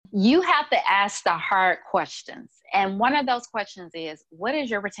You have to ask the hard questions. And one of those questions is, what is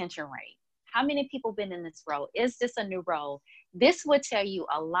your retention rate? How many people been in this role? Is this a new role? This would tell you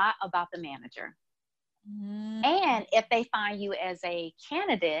a lot about the manager. Mm. And if they find you as a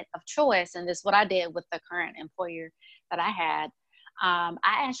candidate of choice, and this is what I did with the current employer that I had, I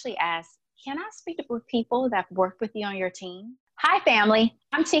actually asked, can I speak with people that work with you on your team? Hi, family.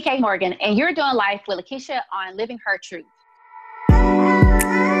 I'm TK Morgan, and you're doing Life with Lakeisha on Living Her Truth.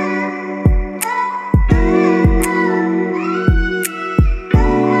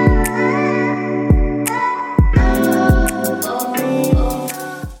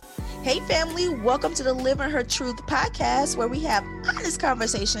 Hey family, welcome to the Living Her Truth podcast, where we have honest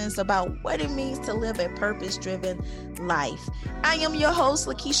conversations about what it means to live a purpose-driven life. I am your host,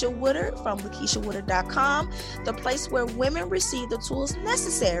 Lakeisha Woodard from LakeishaWoodard.com, the place where women receive the tools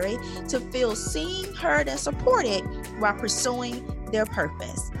necessary to feel seen, heard, and supported while pursuing their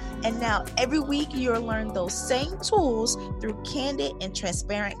purpose. And now every week you'll learn those same tools through candid and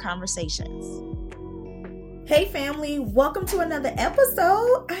transparent conversations. Hey family, welcome to another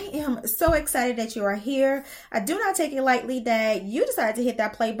episode. I am so excited that you are here. I do not take it lightly that you decided to hit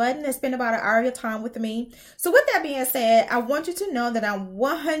that play button and spend about an hour of your time with me. So with that being said, I want you to know that I'm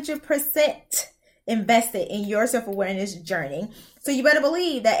 100% invested in your self-awareness journey. So you better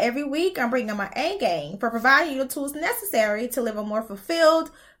believe that every week I'm bringing my A game for providing you the tools necessary to live a more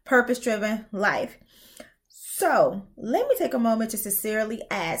fulfilled, purpose-driven life. So let me take a moment to sincerely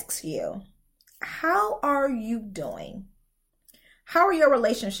ask you, how are you doing? How are your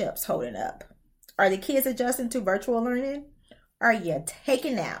relationships holding up? Are the kids adjusting to virtual learning? Are you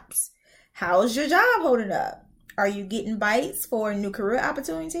taking naps? How's your job holding up? Are you getting bites for new career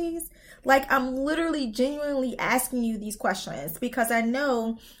opportunities? Like, I'm literally genuinely asking you these questions because I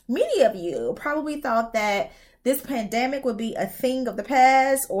know many of you probably thought that this pandemic would be a thing of the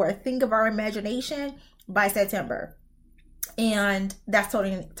past or a thing of our imagination by September. And that's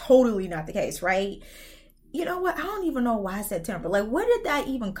totally not the case, right? You know what? I don't even know why September. Like, where did that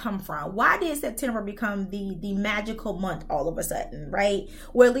even come from? Why did September become the magical month all of a sudden, right?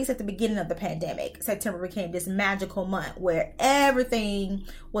 Or at least at the beginning of the pandemic, September became this magical month where everything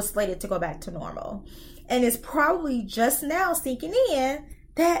was slated to go back to normal. And it's probably just now sinking in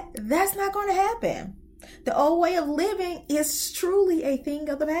that that's not going to happen. The old way of living is truly a thing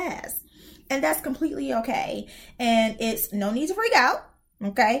of the past. And that's completely okay. And it's no need to freak out.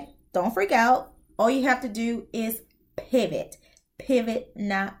 Okay? Don't freak out. All you have to do is pivot. Pivot,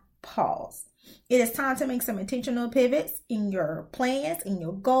 not pause. It is time to make some intentional pivots in your plans, in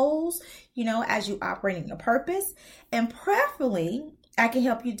your goals, as you operate in your purpose. And preferably, I can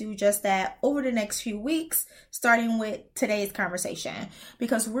help you do just that over the next few weeks, starting with today's conversation,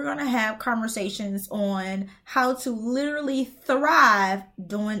 because we're going to have conversations on how to literally thrive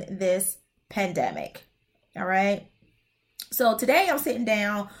during this pandemic. All right. So today I'm sitting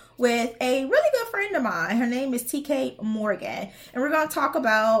down with a really good friend of mine. Her name is TK Morgan. And we're going to talk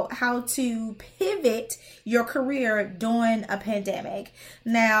about how to pivot your career during a pandemic.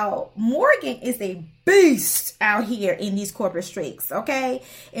 Now, Morgan is a beast out here in these corporate streets. Okay.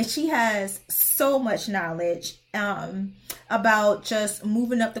 And she has so much knowledge about just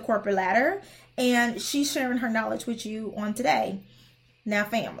moving up the corporate ladder. And she's sharing her knowledge with you on today. Now,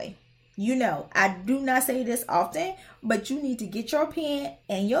 family. I do not say this often, but you need to get your pen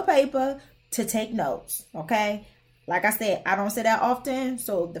and your paper to take notes, okay? Like I said, I don't say that often,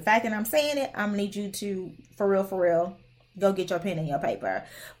 so the fact that I'm saying it, I'm going to need you to, for real, go get your pen and your paper.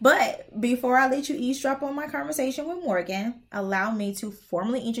 But before I let you eavesdrop on my conversation with Morgan, allow me to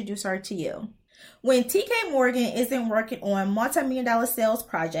formally introduce her to you. When TK Morgan isn't working on multi-million-dollar sales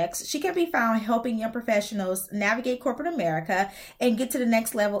projects, she can be found helping young professionals navigate corporate America and get to the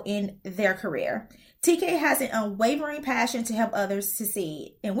next level in their career. TK has an unwavering passion to help others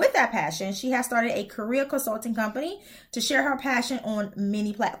succeed. And with that passion, she has started a career consulting company to share her passion on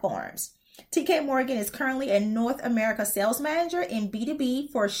many platforms. TK Morgan is currently a North America sales manager in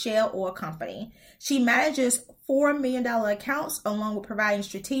B2B for Shell Oil Company. She manages $4 million accounts along with providing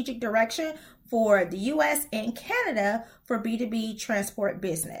strategic direction for the U.S. and Canada for B2B transport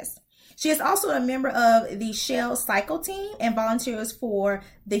business. She is also a member of the Shell Cycle team and volunteers for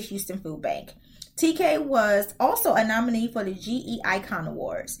the Houston Food Bank. TK was also a nominee for the GE Icon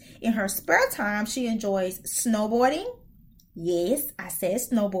Awards. In her spare time, she enjoys snowboarding. Yes, I said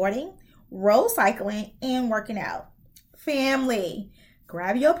snowboarding, road cycling, and working out. Family,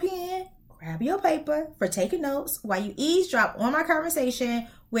 grab your pen, grab your paper for taking notes while you eavesdrop on my conversation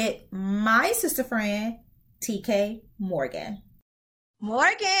with my sister friend, TK Morgan.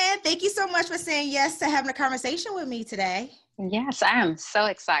 Morgan, thank you so much for saying yes to having a conversation with me today. Yes, I am so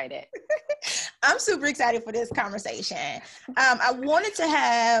excited. I'm super excited for this conversation. I wanted to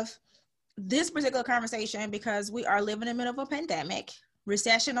have this particular conversation because we are living in the middle of a pandemic,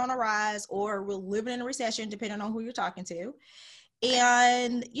 recession on a rise, or we're living in a recession, depending on who you're talking to.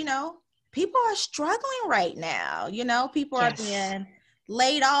 And, people are struggling right now. People are being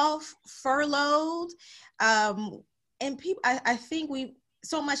laid off, furloughed. And people, I think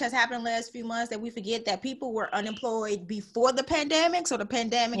so much has happened in the last few months that we forget that people were unemployed before the pandemic. So the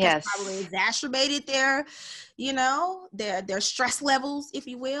pandemic has probably exacerbated their stress levels, if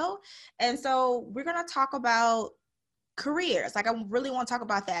you will. And so we're going to talk about careers. Like, I really want to talk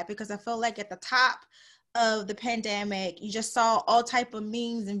about that because I feel like at the top of the pandemic, you just saw all type of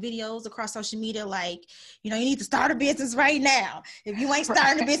memes and videos across social media, like, you need to start a business right now. If you ain't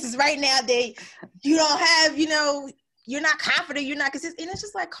starting a business right now, you don't have, you're not confident, you're not consistent. And it's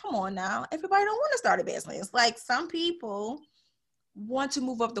just like, come on now. Everybody don't want to start a business. Like, some people want to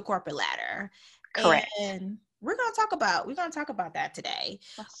move up the corporate ladder. Correct. And we're going to talk about that today.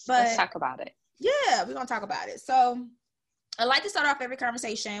 Let's talk about it. Yeah, we're going to talk about it. So I like to start off every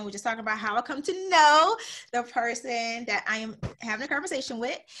conversation with just talking about how I come to know the person that I am having a conversation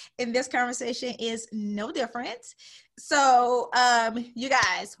with. And this conversation is no different. So, you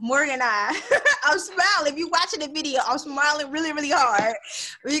guys, Morgan and I, I'm smiling. If you're watching the video, I'm smiling really, really hard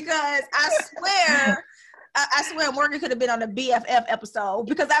because I swear Morgan could have been on the BFF episode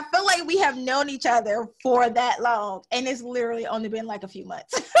because I feel like we have known each other for that long. And it's literally only been like a few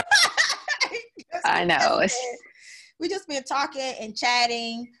months. I know. We just been talking and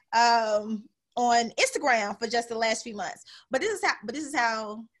chatting on Instagram for just the last few months. But this is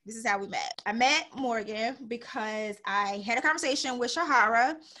how we met. I met Morgan because I had a conversation with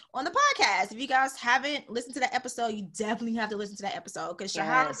Shahara on the podcast. If you guys haven't listened to that episode, you definitely have to listen to that episode because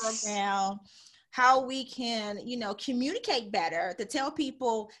Shahara broke down how we can, communicate better to tell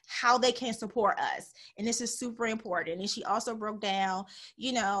people how they can support us. And this is super important. And she also broke down,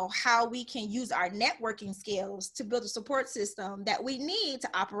 how we can use our networking skills to build a support system that we need to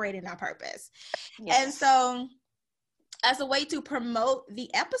operate in our purpose. Yes. And so as a way to promote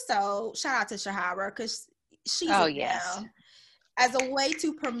the episode, shout out to Shahara because she's down. As a way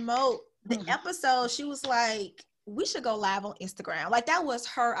to promote the episode, she was like, we should go live on Instagram. Like, that was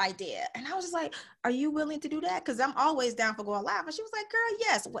her idea. And I was just like, are you willing to do that? Because I'm always down for going live. And she was like, girl,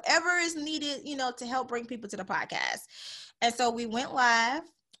 yes, whatever is needed, to help bring people to the podcast. And so we went live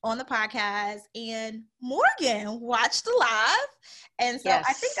on the podcast and Morgan watched the live. And so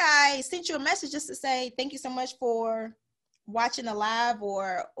I think I sent you a message just to say, thank you so much for watching the live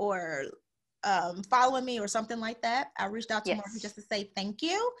or following me or something like that. I reached out to Morgan just to say thank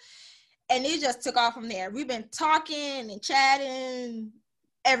you. And it just took off from there. We've been talking and chatting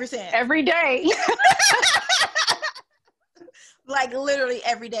ever since. Every day. Like, literally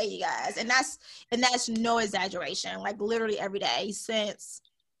every day, you guys. And that's no exaggeration. Like, literally every day since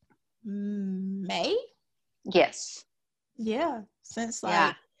May? Yes. Yeah. Since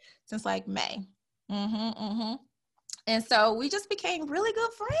May. And so we just became really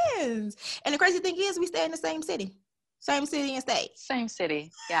good friends. And the crazy thing is we stay in the same city. Same city and state. Same city.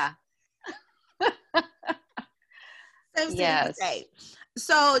 Yeah. Same city and state.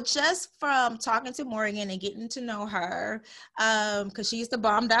 So just from talking to Morgan and getting to know her, because she's the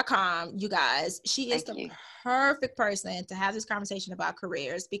bomb.com, you guys, she is the perfect person to have this conversation about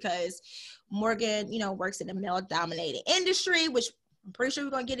careers because Morgan, works in a male-dominated industry, which I'm pretty sure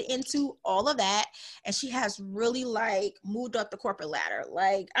we're going to get into all of that. And she has really moved up the corporate ladder.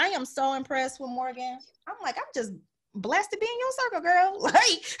 Like, I am so impressed with Morgan. I'm just blessed to be in your circle, girl.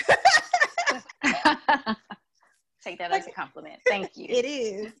 Take that as a compliment. Thank you. It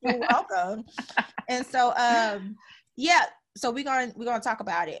is. You're welcome. And so, so we're going to talk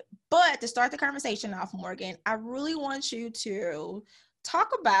about it. But to start the conversation off, Morgan, I really want you to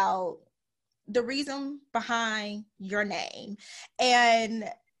talk about the reason behind your name. And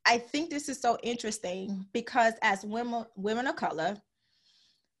I think this is so interesting because as women of color,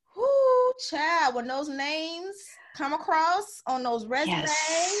 child, when those names come across on those resumes,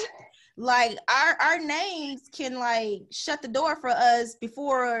 our names can shut the door for us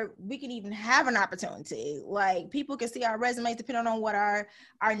before we can even have an opportunity. Like, people can see our resumes depending on what our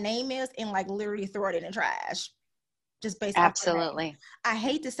name is and literally throw it in the trash. Just based on absolutely. I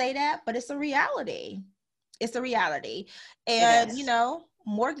hate to say that, but it's a reality. It's a reality. And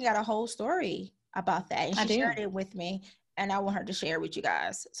Morgan got a whole story about that, and she shared it with me, and I want her to share with you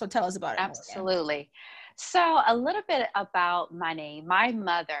guys. So tell us about it. Absolutely. Morgan. So a little bit about my name. My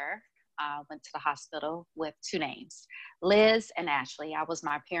mother went to the hospital with two names, Liz and Ashley. I was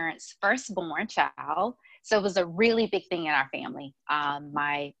my parents' firstborn child. So it was a really big thing in our family.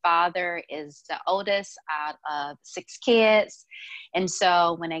 My father is the oldest out of 6 kids. And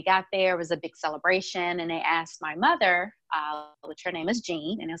so when they got there, it was a big celebration. And they asked my mother, which her name is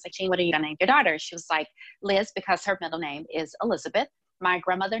Jean. And I was like, Jean, what are you going to name your daughter? She was like, Liz, because her middle name is Elizabeth. My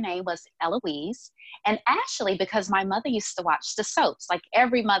grandmother's name was Eloise. And Ashley, because my mother used to watch the soaps. Like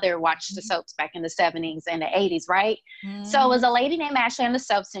every mother watched the soaps back in the 70s and the 80s, right? Mm-hmm. So it was a lady named Ashley on the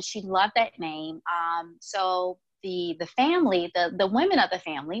soaps, and she loved that name. So the family, the women of the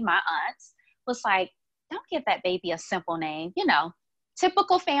family, my aunts, was like, don't give that baby a simple name. You know,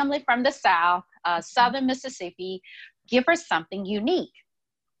 typical family from the South, Southern Mississippi, give her something unique.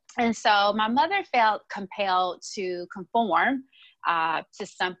 And so my mother felt compelled to conform to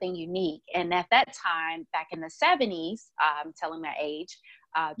something unique. And at that time, back in the 70s, telling my age,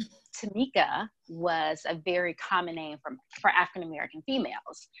 Tamika was a very common name for African-American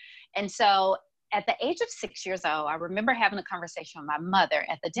females. And so at the age of 6 years old, I remember having a conversation with my mother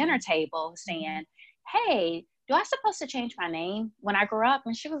at the dinner table saying, hey, do I supposed to change my name when I grow up?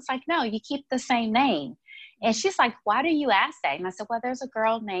 And she was like, no, you keep the same name. And she's like, why do you ask that? And I said, well, there's a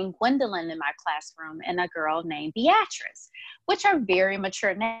girl named Gwendolyn in my classroom and a girl named Beatrice, which are very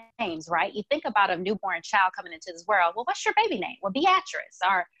mature names, right? You think about a newborn child coming into this world. Well, what's your baby name? Well, Beatrice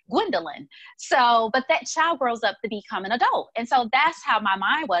or Gwendolyn. So, but that child grows up to become an adult. And so that's how my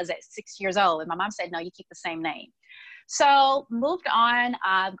mind was at 6 years old. And my mom said, no, you keep the same name. So moved on,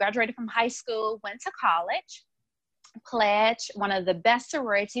 graduated from high school, went to college, pledged one of the best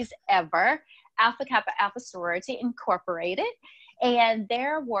sororities ever, Alpha Kappa Alpha Sorority Incorporated. And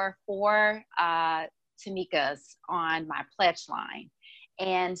there were 4 Tamikas on my pledge line.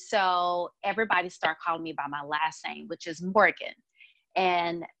 And so everybody started calling me by my last name, which is Morgan.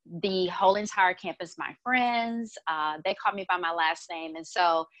 And the whole entire campus, my friends, they call me by my last name. And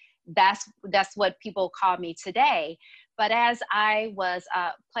so that's what people call me today. But as I was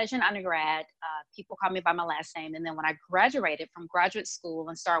pledging undergrad, people called me by my last name. And then when I graduated from graduate school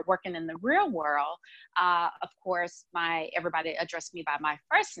and started working in the real world, of course, everybody addressed me by my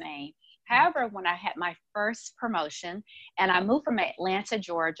first name. However, when I had my first promotion and I moved from Atlanta,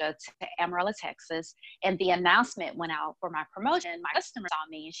 Georgia to Amarillo, Texas, and the announcement went out for my promotion, my customer saw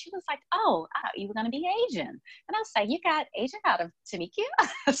me and she was like, oh, I thought you were going to be Asian. And I was like, you got Asian out of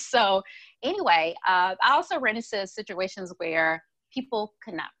Tamika? So anyway, I also ran into situations where people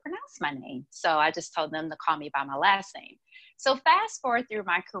could not pronounce my name. So I just told them to call me by my last name. So fast forward through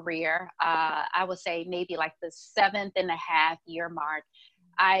my career, I would say maybe like the 7.5 year mark,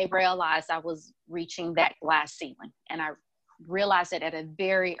 I realized I was reaching that glass ceiling. And I realized it at a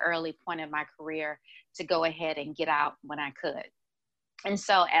very early point in my career to go ahead and get out when I could. And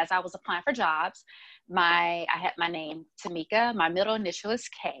so as I was applying for jobs, I had my name Tamika, my middle initial is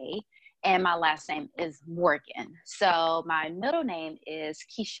K, and my last name is Morgan. So my middle name is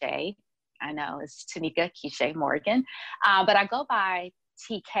Keisha. I know it's Tamika Keisha Morgan, but I go by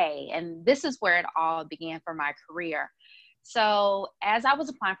TK. And this is where it all began for my career. So as I was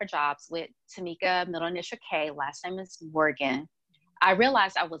applying for jobs with Tamika, middle initial K, last name is Morgan, I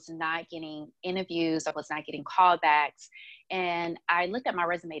realized I was not getting interviews. I was not getting callbacks. And I looked at my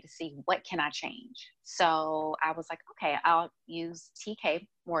resume to see what can I change. So I was like, okay, I'll use TK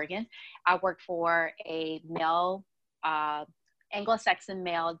Morgan. I worked for a male, Anglo-Saxon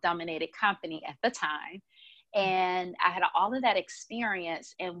male dominated company at the time. And I had all of that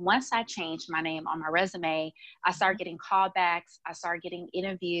experience. And once I changed my name on my resume, I started getting callbacks. I started getting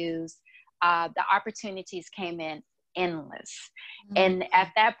interviews. The opportunities came in endless. Mm-hmm. And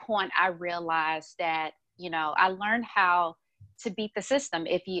at that point, I realized that, I learned how to beat the system.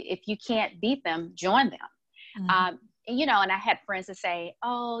 If you can't beat them, join them. Mm-hmm. And I had friends that say,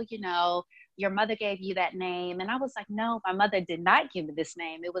 oh, your mother gave you that name. And I was like, no, my mother did not give me this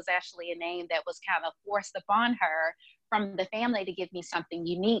name. It was actually a name that was kind of forced upon her from the family to give me something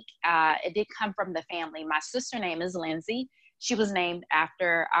unique. It did come from the family. My sister name is Lindsay. She was named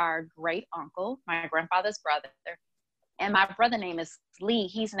after our great uncle, my grandfather's brother. And my brother name is Lee.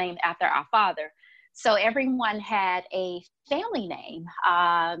 He's named after our father. So everyone had a family name.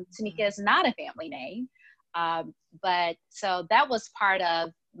 Tamika is not a family name. But so that was part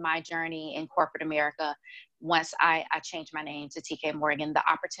of my journey in corporate America. Once I changed my name to TK Morgan, the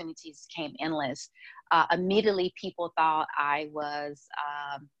opportunities came endless. Immediately, people thought I was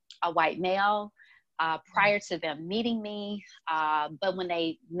a white male prior to them meeting me. But when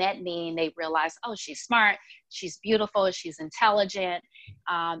they met me and they realized, oh, she's smart, she's beautiful, she's intelligent,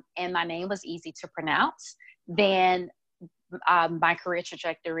 and my name was easy to pronounce, then my career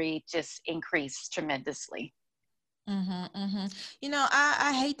trajectory just increased tremendously. Mm-hmm, mm-hmm.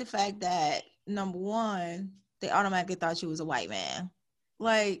 I hate the fact that number one, they automatically thought you was a white man.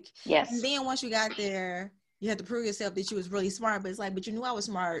 Like, and Yes. then once you got there, you had to prove yourself that you was really smart. But it's like, but you knew I was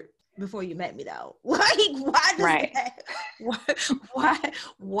smart before you met me, though. Like, why does Right. that? Why? Why?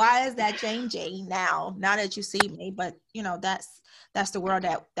 Why is that changing now? Now that you see me, but that's the world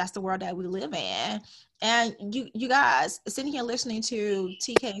that we live in. And you guys sitting here listening to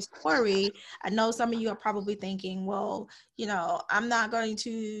TK's story, I know some of you are probably thinking, well, I'm not going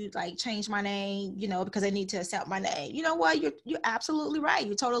to like change my name, because I need to accept my name. You know what? You're absolutely right.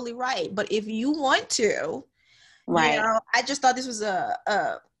 You're totally right. But if you want to, Right. I just thought this was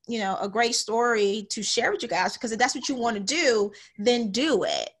a great story to share with you guys, because if that's what you want to do, then do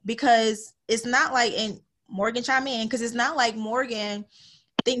it. Because it's not like, and Morgan chime in, because it's not like Morgan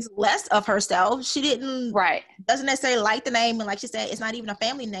thinks less of herself. She doesn't necessarily like the name, and like she said, it's not even a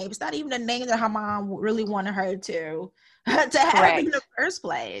family name. It's not even a name that her mom really wanted her to have in the first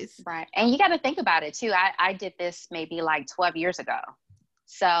place. Right. And you got to think about it too. I did this maybe like 12 years ago.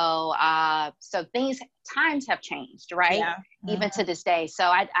 So times have changed, right? Yeah. Even to this day. So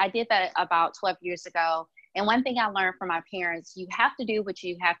I did that about 12 years ago. And one thing I learned from my parents, you have to do what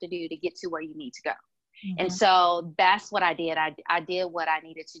you have to do to get to where you need to go. Mm-hmm. And so that's what I did. I did what I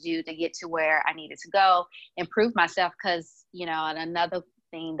needed to do to get to where I needed to go, improve myself. Because, and another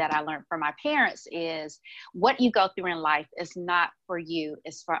thing that I learned from my parents is what you go through in life is not for you,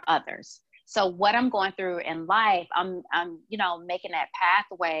 it's for others. So what I'm going through in life, I'm making that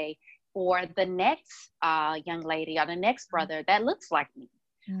pathway for the next young lady or the next brother that looks like me.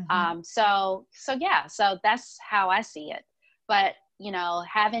 Mm-hmm. So that's how I see it. But,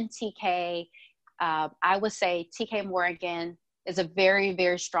 having TK, I would say TK Morgan is a very,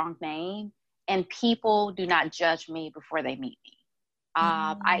 very strong name, and people do not judge me before they meet me.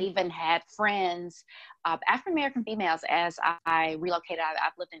 I even had friends, African-American females, as I relocated.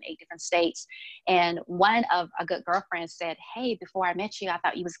 I've lived in 8 different states. And one of a good girlfriend said, hey, before I met you, I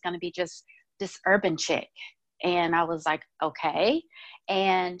thought you was going to be just this urban chick. And I was like, okay.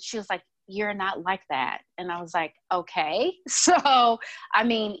 And she was like, you're not like that. And I was like, okay. So, I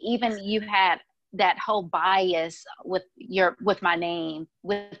mean, even you had that whole bias with my name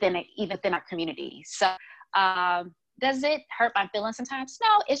even within our community. So, does it hurt my feelings sometimes?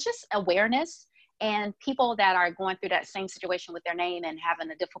 No, it's just awareness. And people that are going through that same situation with their name and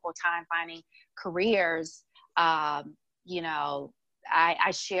having a difficult time finding careers, I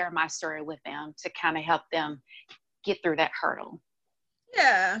share my story with them to kind of help them get through that hurdle.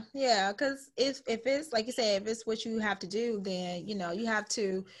 Yeah, because if it's like you said, if it's what you have to do, then you have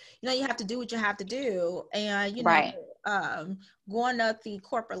to do what you have to do. And right. Going up the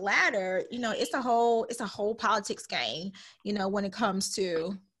corporate ladder, it's a whole politics game, when it comes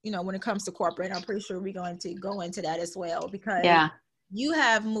to corporate. I'm pretty sure we're going to go into that as well, because you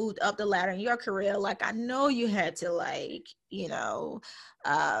have moved up the ladder in your career. Like, I know you had to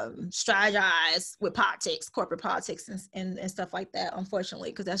strategize with politics, corporate politics and stuff like that,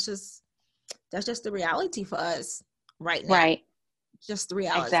 unfortunately, because that's just the reality for us right now. Right. Just the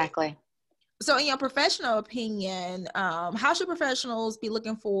reality. Exactly. So in your professional opinion, how should professionals be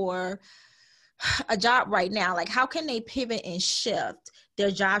looking for a job right now? Like, how can they pivot and shift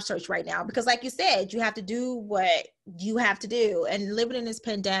their job search right now? Because like you said, you have to do what you have to do, and living in this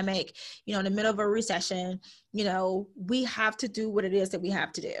pandemic, in the middle of a recession, we have to do what it is that we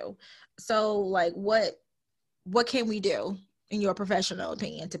have to do. So like, what can we do in your professional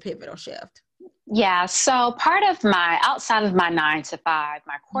opinion to pivot or shift? Yeah. So part of outside of my 9 to 5,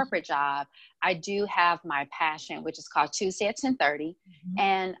 my corporate job, I do have my passion, which is called Tuesday at 10:30. Mm-hmm.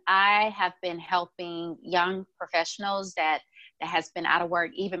 And I have been helping young professionals that has been out of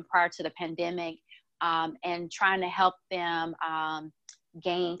work even prior to the pandemic, and trying to help them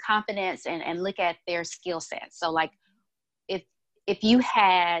gain confidence and look at their skill sets. So like, if you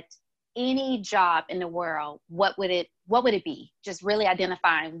had any job in the world, what would it be? Just really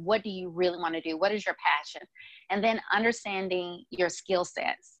identifying, what do you really want to do? What is your passion? And then understanding your skill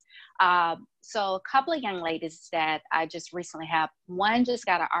sets. So a couple of young ladies that I just recently have, one just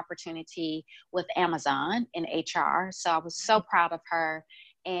got an opportunity with Amazon in HR. So I was so proud of her.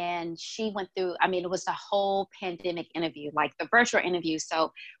 And she went through, it was the whole pandemic interview, like the virtual interview.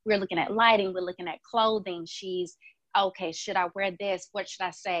 So we're looking at lighting, we're looking at clothing. She's, okay, should I wear this? What should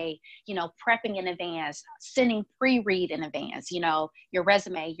I say? Prepping in advance, sending pre-read in advance, your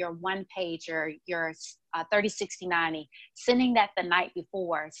resume, your 1-pager, your 30, 60, 90, sending that the night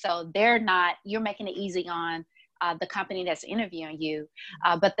before. So you're making it easy on the company that's interviewing you.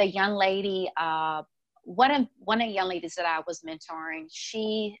 But the young lady one of the young ladies that I was mentoring,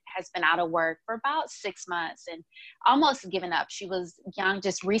 she has been out of work for about 6 months and almost given up. She was young,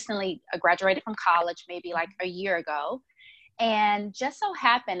 just recently graduated from college, maybe like a year ago. And just so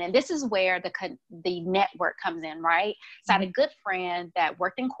happened, and this is where the network comes in, right? So I had a good friend that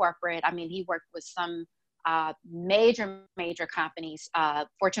worked in corporate. I mean, he worked with some major companies,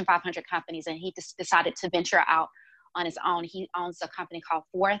 Fortune 500 companies, and he just decided to venture out on his own. He owns a company called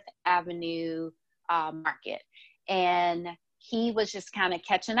Fourth Avenue Market. And he was just kind of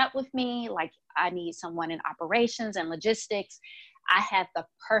catching up with me. Like, I need someone in operations and logistics. I had the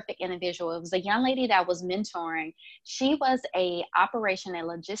perfect individual. It was a young lady that I was mentoring. She was a operation and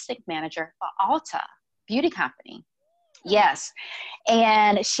logistic manager for Ulta beauty company. Yes.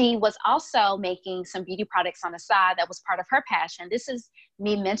 And she was also making some beauty products on the side. That was part of her passion. This is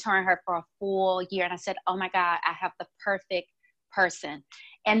me mentoring her for a full year. And I said, oh my God, I have the perfect person.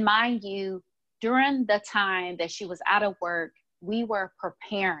 And mind you, during the time that she was out of work, we were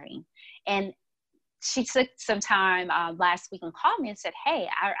preparing. And she took some time last week and called me and said, hey,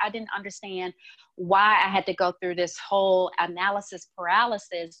 I didn't understand why I had to go through this whole analysis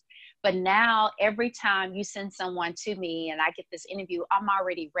paralysis. But now every time you send someone to me and I get this interview, I'm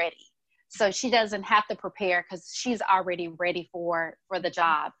already ready. So she doesn't have to prepare because she's already ready for the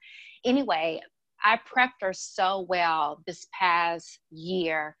job. Anyway, I prepped her so well this past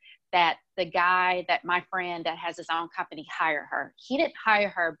year that the guy that my friend that has his own company hired her. He didn't hire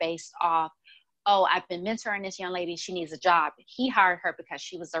her based off, oh, I've been mentoring this young lady, she needs a job. He hired her because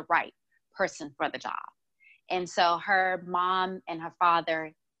she was the right person for the job. And so her mom and her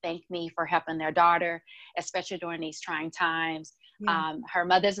father thanked me for helping their daughter, especially during these trying times. Yeah. Her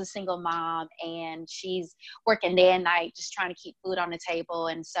mother's a single mom and she's working day and night, just trying to keep food on the table.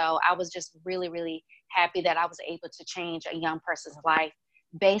 And so I was just really, really happy that I was able to change a young person's life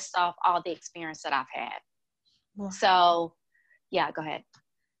based off all the experience that I've had. Wow. So yeah, go ahead.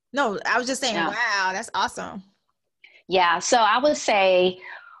 No, I was just saying, wow, that's awesome. Yeah. So I would say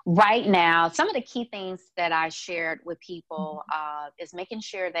right now, some of the key things that I shared with people is making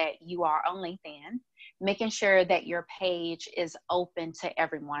sure that you are on LinkedIn, making sure that your page is open to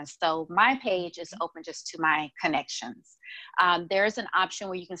everyone. So my page is open just to my connections. There's an option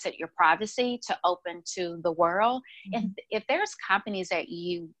where you can set your privacy to open to the world. Mm-hmm. And if there's companies that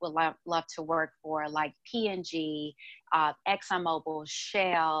you would love to work for, like P&G, ExxonMobil,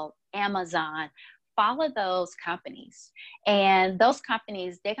 Shell, Amazon, follow those companies. And those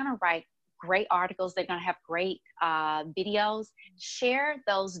companies, they're going to write great articles. They're going to have great videos. Share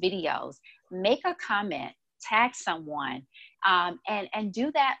those videos. Make a comment. Tag someone. And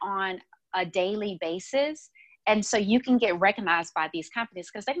do that on a daily basis. And so you can get recognized by these companies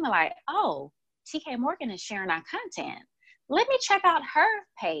because they're going to be like, oh, TK Morgan is sharing our content. Let me check out her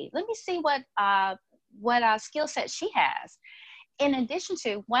page. Let me see what skill set she has. In addition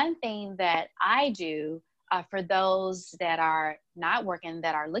to, one thing that I do for those that are not working,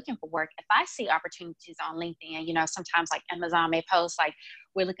 that are looking for work, if I see opportunities on LinkedIn, you know, sometimes like Amazon may post like,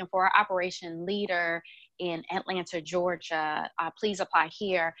 we're looking for an operation leader in Atlanta, Georgia, please apply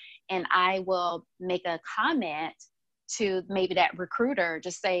here. And I will make a comment to maybe that recruiter,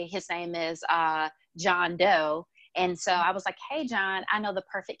 just say his name is John Doe. And so I was like, hey, John, I know the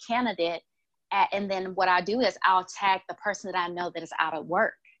perfect candidate. And then what I do is I'll tag the person that I know that is out of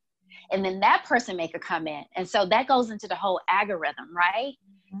work. And then that person make a comment. And so that goes into the whole algorithm, right?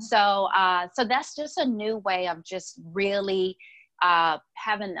 Mm-hmm. So that's just a new way of just really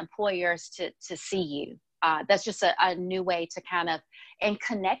having employers to see you. That's just a new way to kind of, and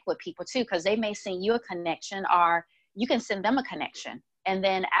connect with people too, because they may send you a connection or you can send them a connection. And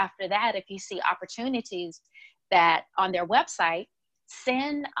then after that, if you see opportunities that on their website,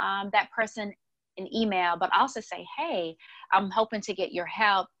 send that person an email, but also say, hey, I'm hoping to get your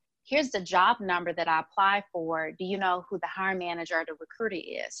help. Here's the job number that I applied for. Do you know who the hiring manager or the recruiter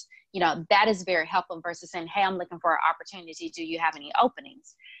is? You know, that is very helpful versus saying, hey, I'm looking for an opportunity. Do you have any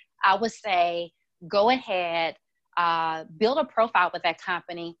openings? I would say, go ahead, build a profile with that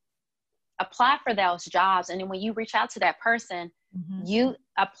company, apply for those jobs. And then when you reach out to that person, you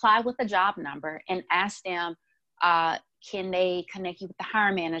apply with the job number and ask them, can they connect you with the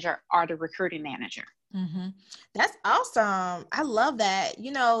hiring manager or the recruiting manager? Mm-hmm. That's awesome. I love that.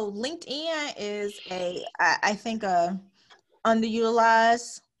 You know, LinkedIn is I think a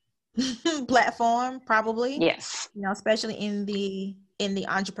underutilized platform, probably. Yes. You know, especially in the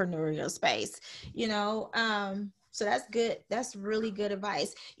entrepreneurial space, you know, so that's good. That's really good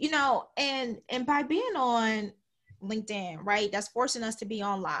advice, you know, and by being on LinkedIn, right, that's forcing us to be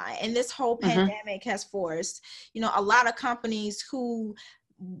online. And this whole pandemic has forced, you know, a lot of companies who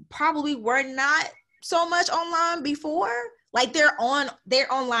probably were not so much online before. Like they're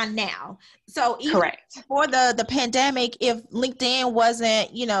online now. So even Correct. before the pandemic, if LinkedIn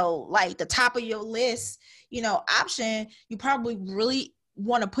wasn't, like the top of your list, option, you probably really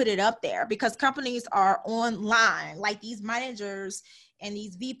want to put it up there because companies are online. Like these managers and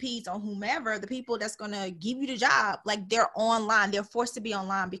these VPs or whomever, the people that's going to give you the job, like they're online. They're forced to be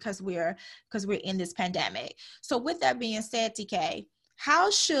online because we're in this pandemic. So with that being said, TK,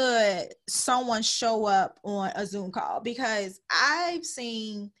 how should someone show up on a Zoom call? Because I've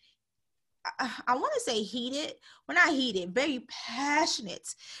seen, I want to say heated, well, not heated, very passionate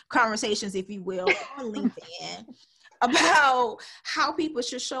conversations, if you will, on LinkedIn about how people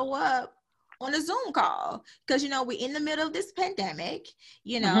should show up on a Zoom call. Because, we're in the middle of this pandemic,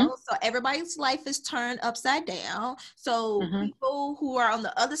 so everybody's life is turned upside down. So people who are on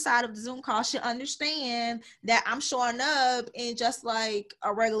the other side of the Zoom call should understand that I'm showing up in just like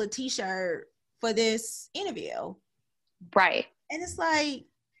a regular t-shirt for this interview. Right. And it's like,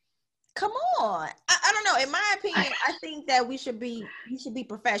 come on. I don't know. In my opinion, I think that you should be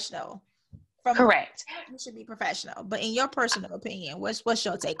professional. Correct. You should be professional. But in your personal opinion, what's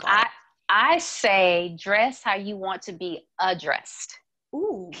your take on it? I say dress how you want to be addressed.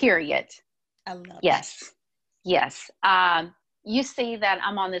 Ooh. Period. I love Yes. that. Yes. You see that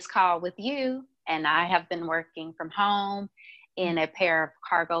I'm on this call with you, and I have been working from home in a pair of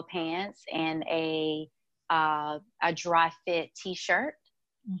cargo pants and a dry fit t-shirt.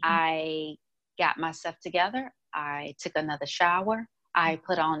 I got myself together. I took another shower. I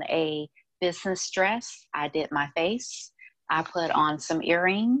put on a business dress. I did my face. I put on some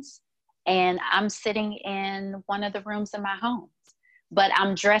earrings, and I'm sitting in one of the rooms in my home. But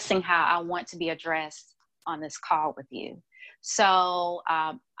I'm dressing how I want to be addressed on this call with you. So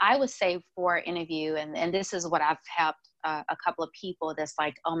I would say for an interview, and this is what I've helped a couple of people that's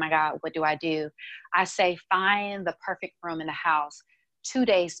like, oh my God, what do? I say find the perfect room in the house 2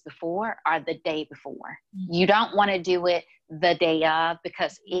 days before or the day before. You don't want to do it the day of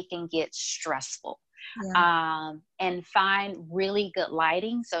because it can get stressful. Yeah. And find really good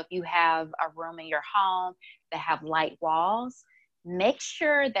lighting. So if you have a room in your home that have light walls, make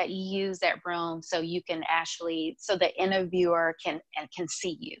sure that you use that room so you can so the interviewer can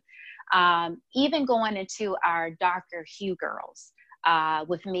see you. Even going into our darker hue girls.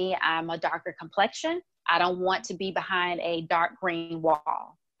 With me, I'm a darker complexion. I don't want to be behind a dark green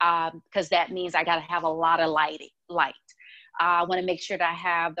wall because that means I got to have a lot of light. I want to make sure that I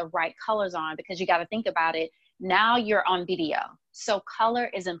have the right colors on because you got to think about it. Now you're on video. So color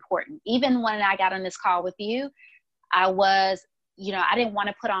is important. Even when I got on this call with you, I didn't want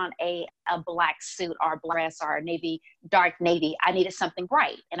to put on a black suit or a dress or a dark navy. I needed something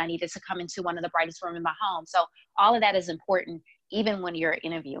bright and I needed to come into one of the brightest rooms in my home. So all of that is important even when you're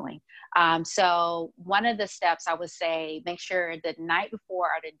interviewing. So one of the steps I would say, make sure the night before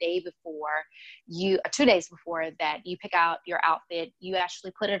or the day before, 2 days before that you pick out your outfit, you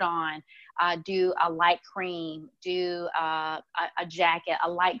actually put it on, do a light cream, do a jacket, a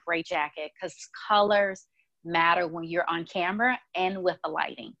light gray jacket, because colors matter when you're on camera and with the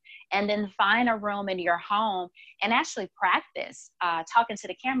lighting. And then find a room in your home and actually practice talking to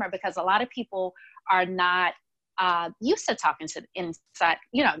the camera because a lot of people are not used to talking to inside,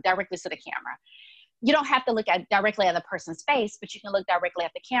 directly to the camera. You don't have to look directly at the person's face, but you can look directly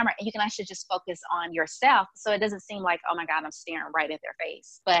at the camera and you can actually just focus on yourself. So it doesn't seem like, oh my God, I'm staring right at their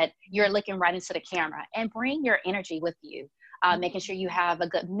face, but you're looking right into the camera and bring your energy with you. Making sure you have a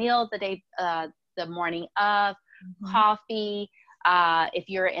good meal the morning of, coffee. If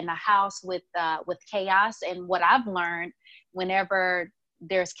you're in the house with chaos, and what I've learned, whenever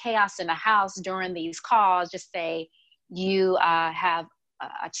there's chaos in the house during these calls, just say you have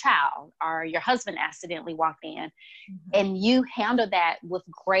a child or your husband accidentally walked in and you handle that with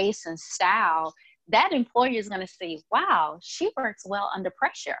grace and style, that employer is going to see, wow, she works well under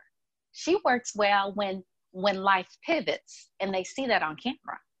pressure. She works well when life pivots, and they see that on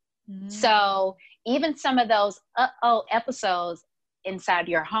camera. So even some of those episodes inside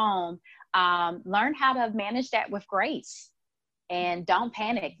your home, learn how to manage that with grace and don't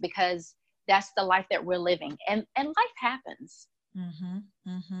panic because that's the life that we're living, and life happens.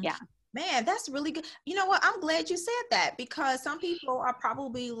 Yeah. Man, that's really good. You know what? I'm glad you said that because some people are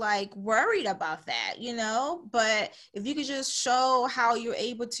probably like worried about that, but if you could just show how you're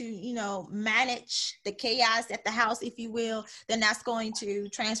able to, manage the chaos at the house, if you will, then that's going to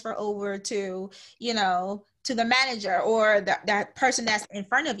transfer over to, to the manager or that person that's in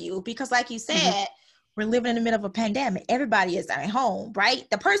front of you. Because like you said, we're living in the middle of a pandemic. Everybody is at home, right?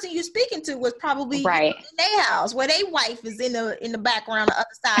 The person you're speaking to was probably right in their house where their wife is in the background, the other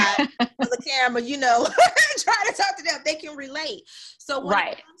side of the camera, trying to talk to them. They can relate. So when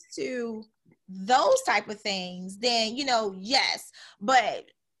it comes to those type of things, then, yes, but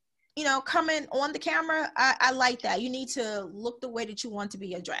coming on the camera, I like that. You need to look the way that you want to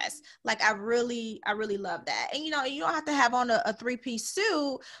be addressed. Like, I really love that. And, you don't have to have on a three-piece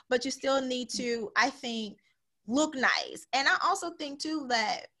suit, but you still need to, I think, look nice. And I also think too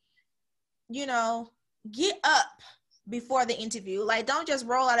that, get up before the interview. Like, don't just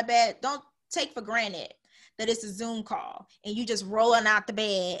roll out of bed. Don't take for granted that it's a Zoom call and you just rolling out the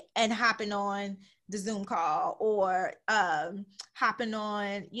bed and hopping on the Zoom call, or hopping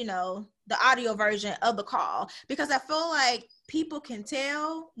on, the audio version of the call, because I feel like people can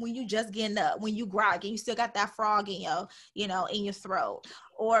tell when you just getting up, when you groggy, you still got that frog in in your throat,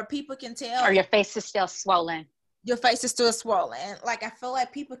 or people can tell, or your face is still swollen. Your face is still swollen. Like, I feel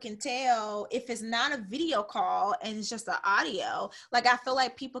like people can tell if it's not a video call and it's just the audio. Like, I feel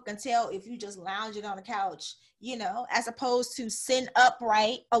like people can tell if you just lounging on the couch, as opposed to sitting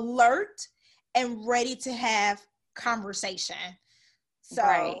upright, alert, and ready to have conversation. So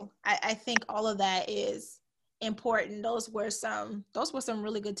right. I think all of that is important. Those were some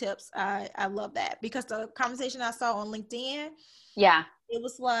really good tips. I love that, because the conversation I saw on LinkedIn, it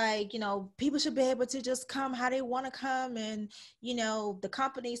was like, people should be able to just come how they want to come, and the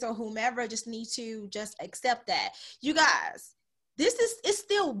companies or whomever just need to just accept that. You guys, it's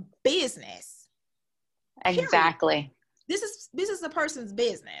still business. Exactly. Period. This is a person's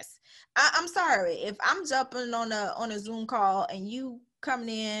business. I'm sorry if I'm jumping on a Zoom call and you coming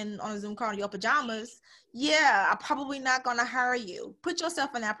in on a Zoom call in your pajamas. Yeah, I'm probably not gonna hire you. Put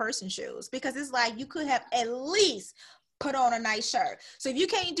yourself in that person's shoes, because it's like you could have at least put on a nice shirt. So if you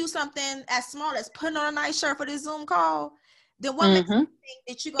can't do something as small as putting on a nice shirt for this Zoom call, then what makes you think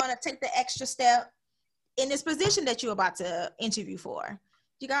that you're gonna take the extra step in this position that you're about to interview for?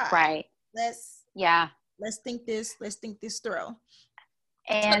 You got right. Let's think this through.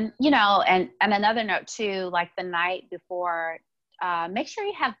 And, and another note too, like the night before, make sure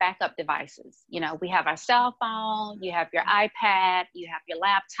you have backup devices. We have our cell phone, you have your iPad, you have your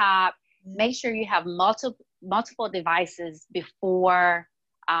laptop. Make sure you have multiple devices before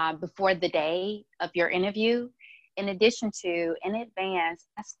the day of your interview. In addition to, in advance,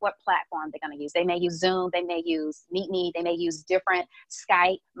 that's what platform they're going to use. They may use Zoom, they may use MeetMe, they may use different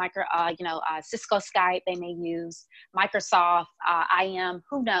Skype, Cisco Skype, they may use Microsoft IM,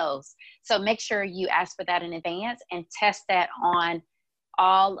 who knows? So make sure you ask for that in advance and test that on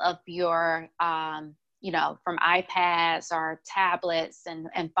all of your, from iPads or tablets and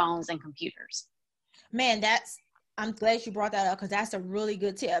phones and computers. Man, I'm glad you brought that up, because that's a really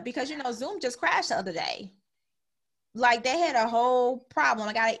good tip, because, Zoom just crashed the other day. Like, they had a whole problem.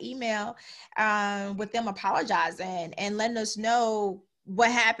 I got an email with them apologizing and letting us know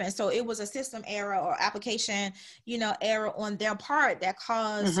what happened. So it was a system error or application, error on their part that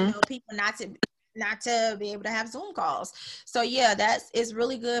caused people not to be able to have Zoom calls. So yeah, it's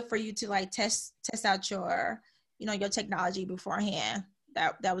really good for you to like test out your your technology beforehand.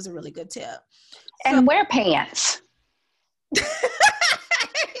 That was a really good tip. And wear pants. Wear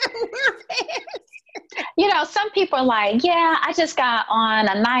pants. Some people are like, yeah, I just got on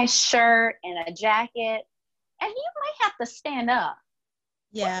a nice shirt and a jacket, and you might have to stand up.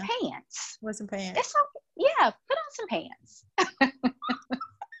 Yeah. With pants. With some pants. It's okay. Yeah, put on some pants.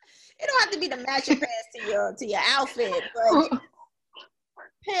 It don't have to be the matching pants to your outfit, but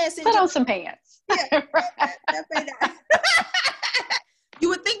pants. Put on some pants. Yeah, you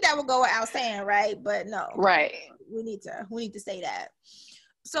would think that would go without saying, right? But no. Right. We need to say that.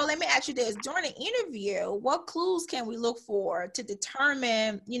 So let me ask you this: during an interview, what clues can we look for to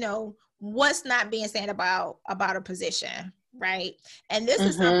determine, what's not being said about a position, right? And this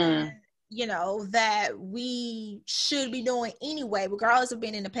is something, that we should be doing anyway, regardless of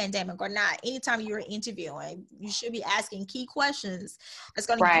being in the pandemic or not. Anytime you're interviewing, you should be asking key questions that's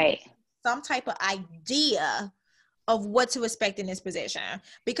going to give you some type of idea of what to expect in this position,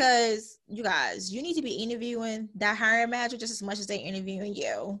 because you guys, you need to be interviewing that hiring manager just as much as they're interviewing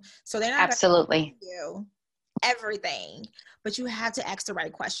you. So they're not absolutely you everything, but you have to ask the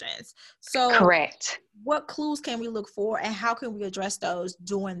right questions. So correct. What clues can we look for, and how can we address those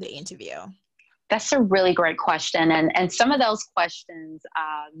during the interview? That's a really great question. And some of those questions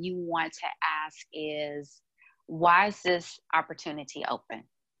you want to ask is, why is this opportunity open?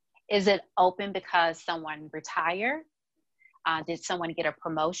 Is it open because someone retired? Did someone get a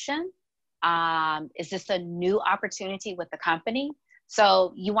promotion? Is this a new opportunity with the company?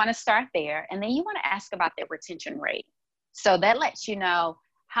 So you want to start there, and then you want to ask about their retention rate. So that lets you know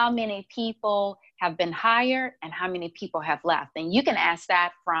how many people have been hired and how many people have left. And you can ask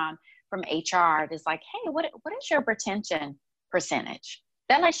that from HR. It's like, hey, what is your retention percentage?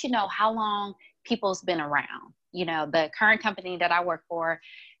 That lets you know how long people's been around. You know, the current company that I work for,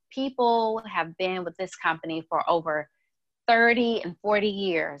 people have been with this company for over 30 and 40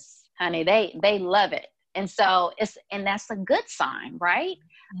 years, honey. They love it. And so that's a good sign, right?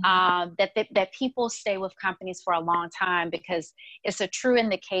 That people stay with companies for a long time, because it's a true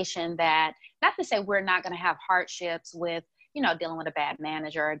indication that, not to say we're not going to have hardships with, dealing with a bad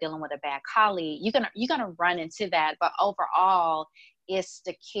manager or dealing with a bad colleague. You're gonna run into that, but overall, it's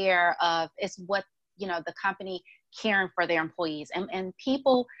what, the company caring for their employees, and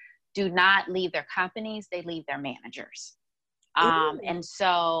people do not leave their companies, they leave their managers. And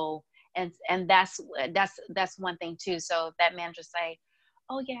so, and that's one thing too. So if that manager say,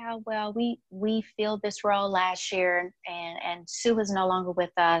 oh yeah, well, we filled this role last year, and Sue is no longer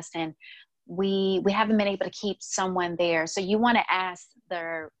with us, and we haven't been able to keep someone there. So you want to ask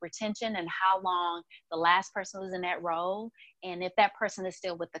their retention and how long the last person was in that role, and if that person is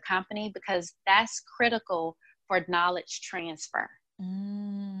still with the company, because that's critical for knowledge transfer.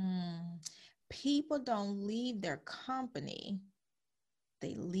 People don't leave their company.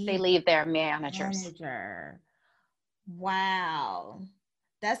 They leave their managers. Wow.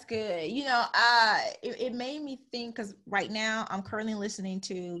 That's good. It made me think, because right now I'm currently listening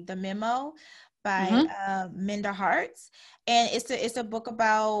to The Memo by Minda Harts, and it's a book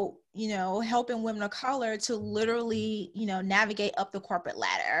about helping women of color to literally navigate up the corporate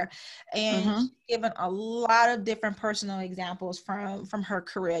ladder, and she's given a lot of different personal examples from her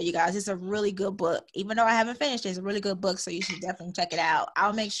career. You guys, it's a really good book. Even though I haven't finished it, it's a really good book, so you should definitely check it out.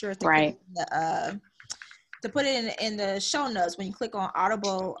 I'll make sure to put it in the show notes. When you click on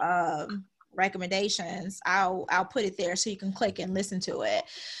Audible recommendations, I'll put it there so you can click and listen to it.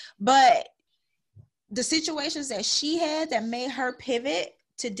 But the situations that she had that made her pivot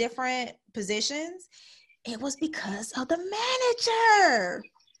to different positions, it was because of the manager.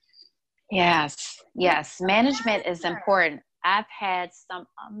 Yes. Management is important. I've had some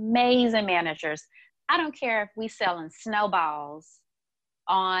amazing managers. I don't care if we selling snowballs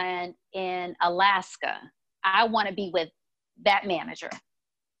in Alaska. I want to be with that manager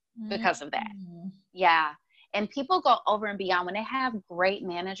because of that. Yeah. And people go over and beyond. When they have great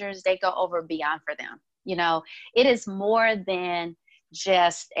managers, they go over and beyond for them. It is more than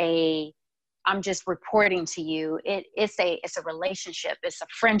just I'm just reporting to you. It's a relationship. It's a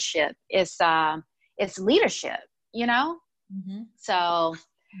friendship. It's leadership, So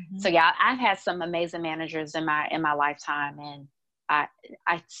yeah, I've had some amazing managers in my lifetime, and I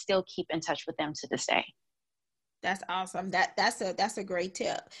still keep in touch with them to this day. That's awesome. That's a great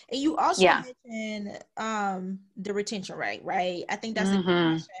tip. And you also mentioned the retention rate, right? I think that's a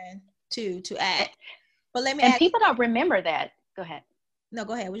good question to add. But let me ask. People don't remember that. Go ahead. No,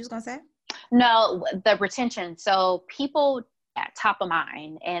 go ahead. What you going to say? No, the retention. So people at top of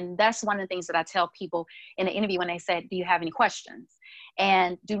mind. And that's one of the things that I tell people in the interview when they said, do you have any questions?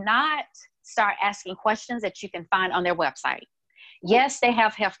 And do not start asking questions that you can find on their website. Yes, they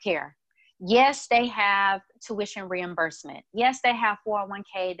have healthcare. Yes, they have tuition reimbursement. Yes, they have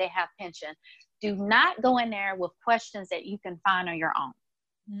 401k, they have pension. Do not go in there with questions that you can find on your own.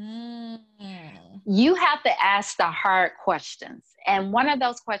 You have to ask the hard questions. And one of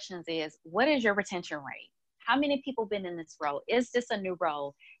those questions is, what is your retention rate? How many people been in this role? Is this a new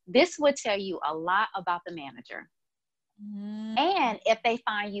role? This would tell you a lot about the manager. And if they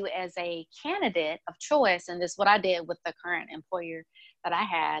find you as a candidate of choice, and this is what I did with the current employer that I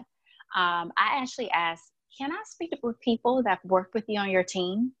had, I actually asked, can I speak with people that worked with you on your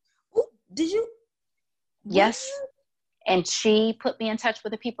team? Ooh, did you? Yes. And she put me in touch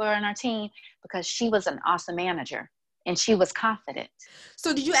with the people on our team because she was an awesome manager and she was confident.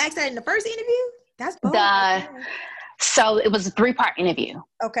 So did you ask that in the first interview? That's bold. So it was a 3-part interview.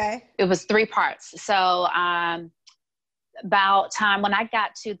 Okay. It was 3 parts. So about time when I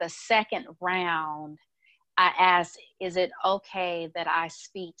got to the second round, I asked, is it okay that I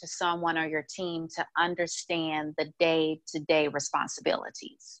speak to someone on your team to understand the day-to-day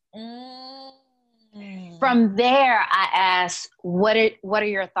responsibilities? From there, I asked, what are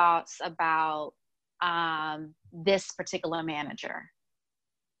your thoughts about this particular manager?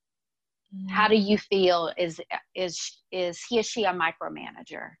 How do you feel? Is he or she a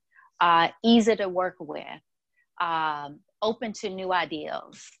micromanager? Easy to work with? Open to new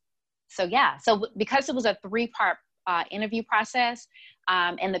ideas? So yeah, so because it was a 3-part interview process,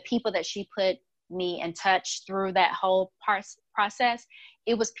 and the people that she put me in touch through that whole process,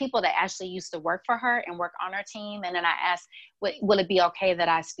 it was people that actually used to work for her and work on her team. And then I asked, will it be okay that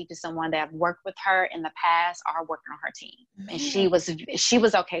I speak to someone that worked with her in the past or working on her team? Man. And she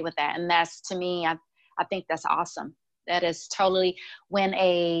was okay with that. And that's, to me, I think that's awesome. That is totally, when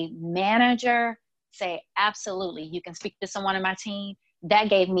a manager say, absolutely, you can speak to someone in my team, that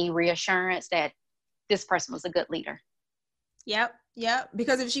gave me reassurance that this person was a good leader. Yep.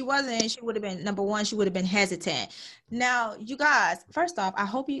 Because if she wasn't, she would have been, number one, she would have been hesitant. Now, you guys, first off, I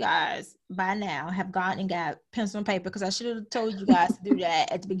hope you guys by now have gone and got pencil and paper, because I should have told you guys to do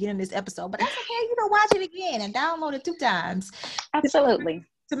that at the beginning of this episode. But that's okay. You know, watch it again and download it 2 times. Absolutely.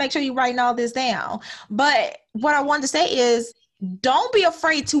 To make sure you're writing all this down. But what I wanted to say is, don't be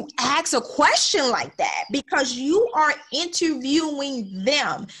afraid to ask a question like that, because you are interviewing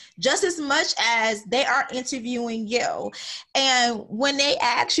them just as much as they are interviewing you. And when they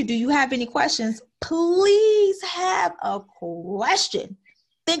ask you, do you have any questions? Please have a question.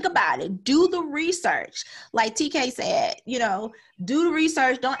 Think about it. Do the research. Like TK said, you know, do the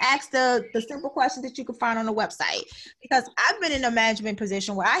research. Don't ask the simple questions that you can find on the website. Because I've been in a management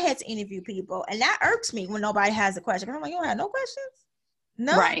position where I had to interview people, and that irks me when nobody has a question. I'm like, you don't have no questions?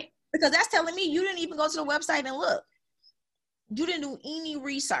 No. Right. Because that's telling me you didn't even go to the website and look. You didn't do any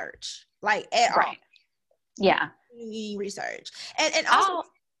research, like at all. Yeah. Any research. And also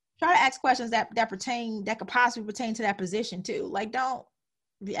try to ask questions that could possibly pertain to that position too. Like, don't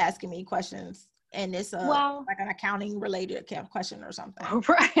be asking me questions and it's like an accounting related question or something.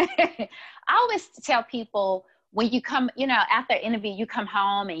 Right. I always tell people, when you come, you know, after an interview, you come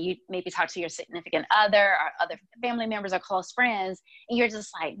home and you maybe talk to your significant other or other family members or close friends, and you're just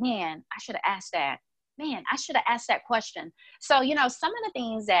like, man, I should have asked that. Man, I should have asked that question. So, you know, some of the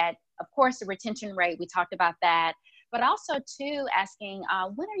things that, of course, the retention rate, we talked about that, but also too asking,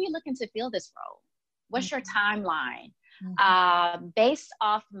 when are you looking to fill this role? What's your timeline? Based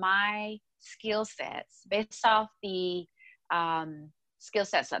off my skill sets, based off the skill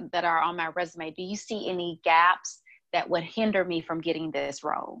sets that are on my resume, do you see any gaps that would hinder me from getting this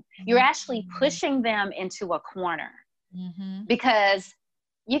role? You're actually pushing them into a corner, because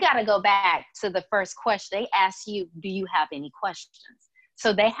you got to go back to the first question. They ask you, do you have any questions?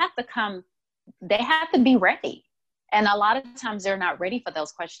 So they have to be ready. And a lot of times they're not ready for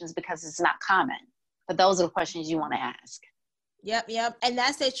those questions because it's not common. But those are the questions you want to ask. Yep. And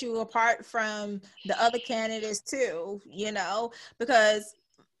that sets you apart from the other candidates too, you know, because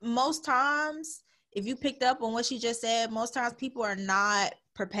most times, if you picked up on what she just said, most times people are not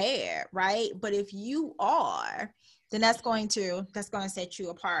prepared, right? But if you are, then that's going to set you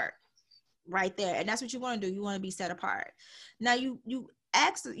apart right there. And that's what you want to do. You want to be set apart. Now you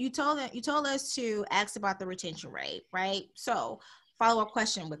told us to ask about the retention rate, right? So follow-up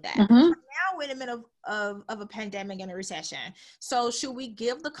question with that. Now we're in the middle of a pandemic and a recession. So should we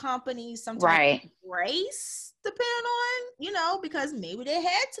give the company some type of grace, depending on, you know, because maybe they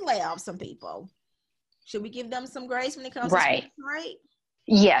had to lay off some people. Should we give them some grace when it comes to right?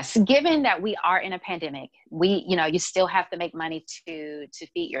 Yes, given that we are in a pandemic, you still have to make money to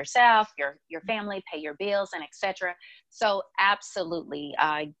feed yourself, your family, pay your bills, and etc. So absolutely,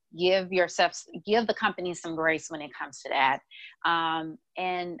 give the company some grace when it comes to that.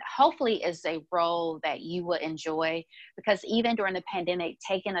 And hopefully it's a role that you will enjoy, because even during the pandemic,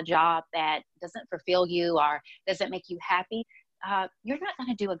 taking a job that doesn't fulfill you or doesn't make you happy, you're not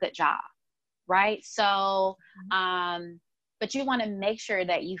going to do a good job, right? So, but you want to make sure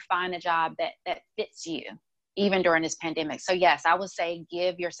that you find a job that fits you, even during this pandemic. So yes, I would say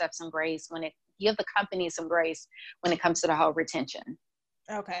give yourself some grace give the company some grace when it comes to the whole retention.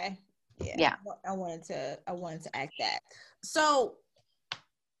 Okay. Yeah. I wanted to ask that. So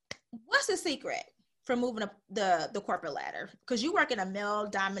what's the secret for moving up the corporate ladder? Because you work in a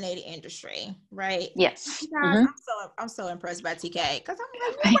male-dominated industry, right? Yes. I'm so impressed by TK, because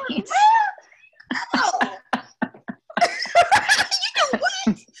I'm like,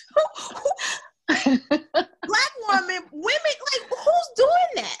 Black women, like, who's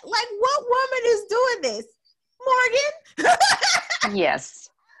doing that? Like, what woman is doing this? Morgan? Yes.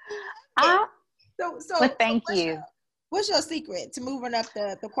 Thank you. What's your secret to moving up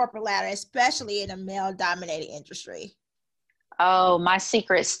the corporate ladder, especially in a male-dominated industry? Oh, my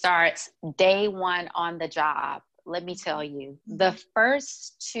secret starts day one on the job. Let me tell you, the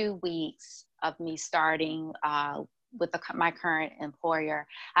first 2 weeks of me starting with my current employer,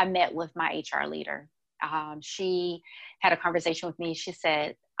 I met with my HR leader. She had a conversation with me. She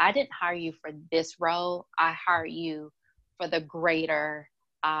said, I didn't hire you for this role. I hired you for the greater,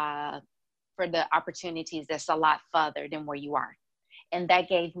 for the opportunities that's a lot further than where you are. And that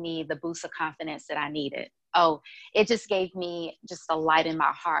gave me the boost of confidence that I needed. Oh, it just gave me just a light in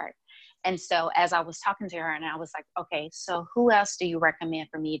my heart. And so as I was talking to her, and I was like, okay, so who else do you recommend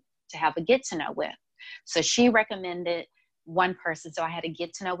for me to have a get to know with? So she recommended one person. So I had to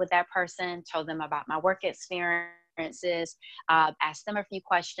get to know with that person, told them about my work experiences, asked them a few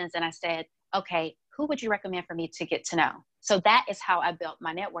questions. And I said, okay, who would you recommend for me to get to know? So that is how I built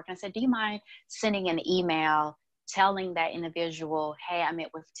my network. And I said, do you mind sending an email telling that individual, hey, I met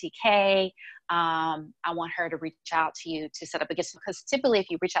with TK. I want her to reach out to you to set up a guest. Because typically if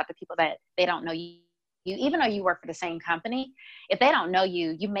you reach out to people that they don't know you, even though you work for the same company, if they don't know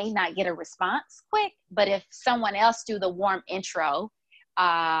you, you may not get a response quick. But if someone else do the warm intro,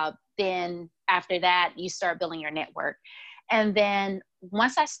 then after that, you start building your network. And then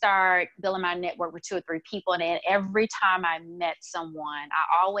once I start building my network with 2 or 3 people, and then every time I met someone,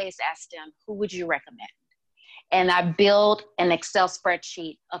 I always asked them, who would you recommend? And I built an Excel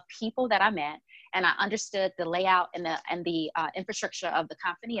spreadsheet of people that I met, and I understood the layout and the infrastructure of the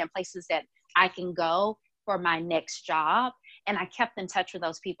company and places that I can go for my next job. And I kept in touch with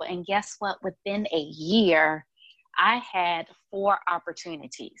those people. And guess what? Within a year, I had 4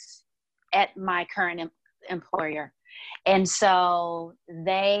 opportunities at my current employer. And so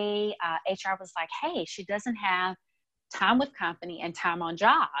HR was like, hey, she doesn't have time with company and time on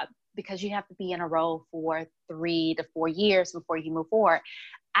job, because you have to be in a role for 3 to 4 years before you move forward.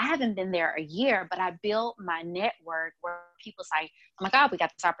 I haven't been there a year, but I built my network where people's like, oh my God, we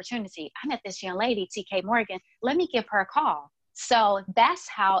got this opportunity. I met this young lady, TK Morgan. Let me give her a call. So that's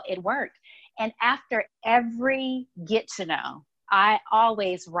how it worked. And after every get to know, I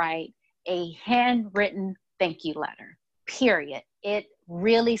always write a handwritten thank you letter, period. It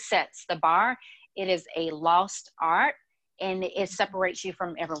really sets the bar. It is a lost art, and it separates you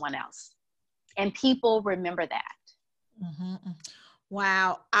from everyone else. And people remember that. Mm-hmm.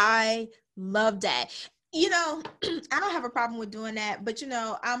 Wow. I love that. You know, I don't have a problem with doing that, but you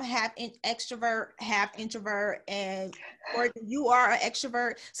know, I'm half extrovert, half introvert, and or you are an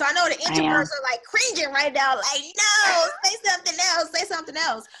extrovert. So I know the introverts are like cringing right now, like, no, say something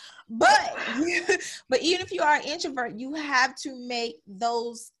else. But even if you are an introvert, you have to make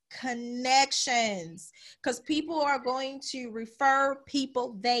those connections, because people are going to refer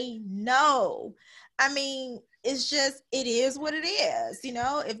people they know. I mean, it's just, it is what it is. You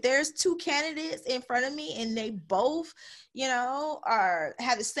know, if there's 2 candidates in front of me and they both, you know,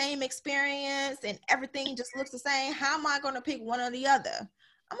 have the same experience and everything just looks the same, how am I going to pick one or the other?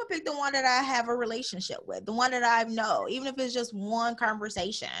 I'm gonna pick the one that I have a relationship with, the one that I know, even if it's just one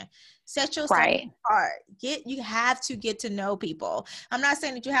conversation. Set yourself apart. You have to get to know people. I'm not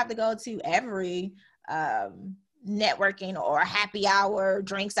saying that you have to go to every networking or happy hour,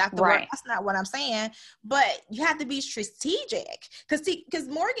 drinks after work. That's not what I'm saying. But you have to be strategic. Because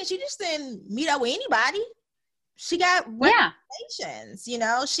Morgan, she just didn't meet up with anybody. She got recommendations, you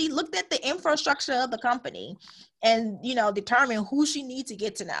know, she looked at the infrastructure of the company and, you know, determined who she needs to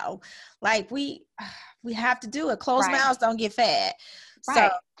get to know. Like we have to do it. Closed mouths don't get fed. Right.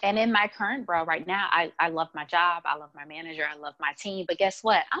 So, and in my current role right now, I love my job. I love my manager. I love my team. But guess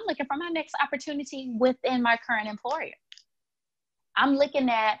what? I'm looking for my next opportunity within my current employer. I'm looking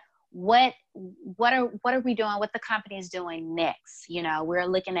at what are we doing, what the company is doing next. You know, we're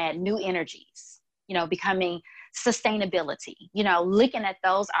looking at new energies, you know, becoming sustainability, you know, looking at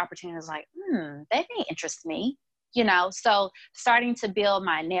those opportunities like, that may interest me, you know. So starting to build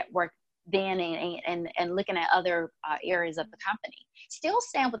my network then and looking at other areas of the company. Still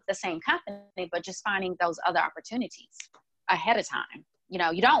stand with the same company, but just finding those other opportunities ahead of time. You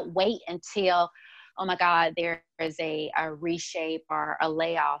know, you don't wait until, oh my God, there is a reshape or a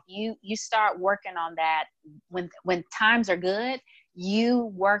layoff. You start working on that when times are good.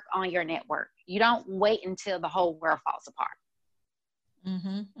 You work on your network. You don't wait until the whole world falls apart.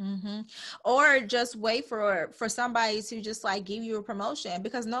 Or just wait for somebody to just like give you a promotion,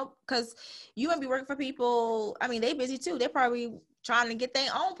 because you gonna be working for people. I mean, they busy too. They're probably trying to get their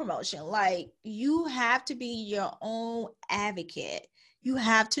own promotion. Like, you have to be your own advocate. You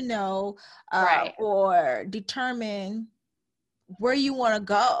have to know or determine where you want to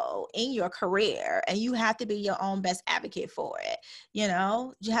go in your career, and you have to be your own best advocate for it. You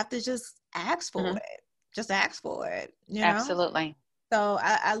know, you have to just ask for it. Just ask for it. You know? Absolutely. So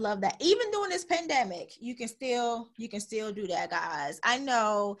I love that. Even during this pandemic, you can still do that, guys. I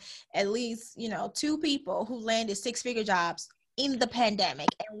know at least, you know, 2 people who landed 6-figure jobs in the pandemic,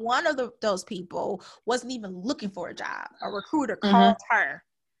 and one of those people wasn't even looking for a job. A recruiter called her.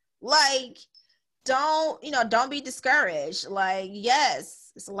 Like, don't be discouraged. Like,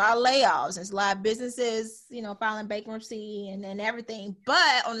 yes, it's a lot of layoffs. It's a lot of businesses, filing bankruptcy and everything.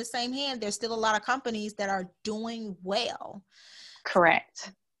 But on the same hand, there's still a lot of companies that are doing well.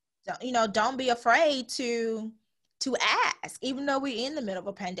 Correct. Don't be afraid to ask, even though we're in the middle of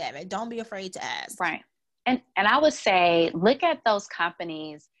a pandemic. Don't be afraid to ask. Right. And I would say, look at those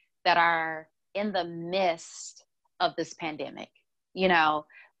companies that are in the midst of this pandemic.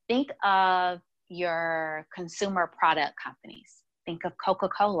 Think of your consumer product companies. Think of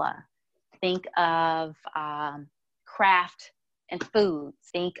Coca-Cola. Think of Kraft and Foods.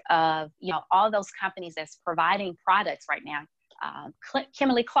 Think of, all those companies that's providing products right now.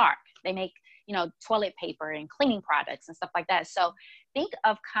 Kimberly Clark, they make, toilet paper and cleaning products and stuff like that. So think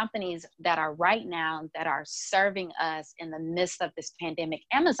of companies that are right now that are serving us in the midst of this pandemic.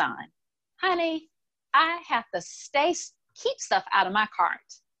 Amazon, honey, I have to keep stuff out of my cart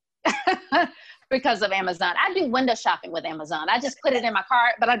because of Amazon. I do window shopping with Amazon. I just put it in my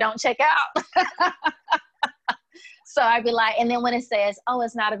cart, but I don't check out. So I'd be like, and then when it says, oh,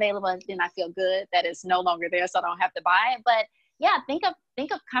 it's not available, then I feel good that it's no longer there, so I don't have to buy it. But yeah, think of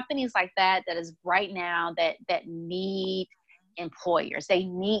companies like that is right now that need employers. They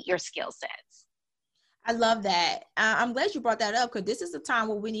need your skill sets. I love that. I'm glad you brought that up, because this is the time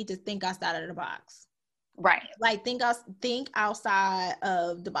where we need to think outside of the box. Right. Like think outside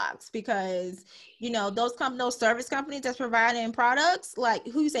of the box, because those service companies that's providing products, like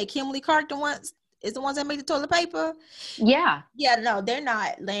who you say, Kimberly Clark, the ones that make the toilet paper. Yeah. No, they're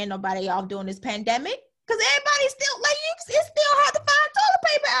not laying nobody off during this pandemic, because everybody's still like, it's still hard to find toilet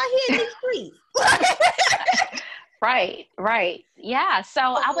paper out here in these streets. Right. Yeah. So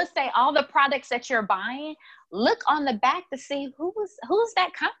I would say all the products that you're buying, look on the back to see who's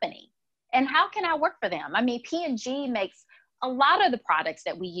that company and how can I work for them. I mean, P&G makes a lot of the products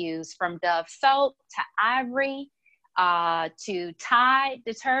that we use, from Dove soap to Ivory to Tide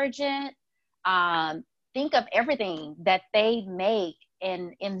detergent. Think of everything that they make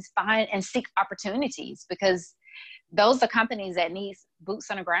and find and seek opportunities, because those are companies that need boots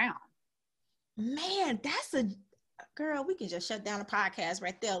on the ground. Man, that's a girl. We can just shut down the podcast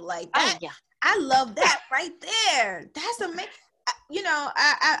right there. Like that. Oh, yeah. I love that right there. That's amazing.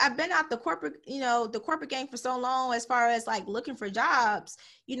 I've been out the corporate game for so long, as far as like looking for jobs.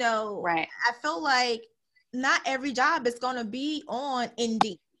 Right. I feel like not every job is going to be on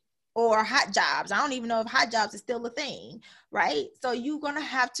Indeed or Hot Jobs. I don't even know if Hot Jobs is still a thing, right? So you're going to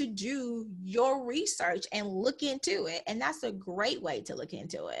have to do your research and look into it. And that's a great way to look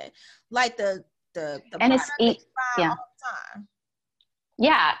into it. Like the and it's all the time.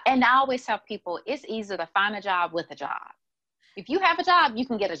 Yeah. And I always tell people, it's easy to find a job with a job. If you have a job, you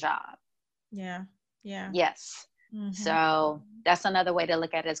can get a job. Yeah. Yes. Mm-hmm. So that's another way to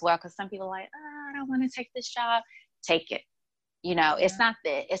look at it as well. Because some people are like, I don't want to take this job. Take it. It's not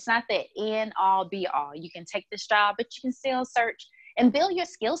the end all be all. You can take this job, but you can still search and build your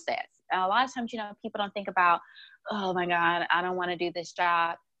skill sets. And a lot of times, people don't think about, oh my God, I don't want to do this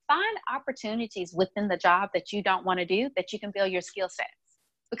job. Find opportunities within the job that you don't want to do, that you can build your skill sets,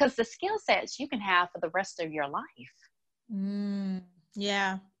 because the skill sets you can have for the rest of your life.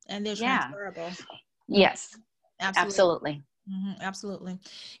 Yeah. And they're transferable. Yes, absolutely. Mm-hmm, absolutely.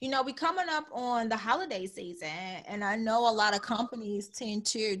 We're coming up on the holiday season, and I know a lot of companies tend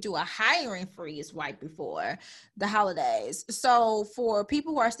to do a hiring freeze right before the holidays. So for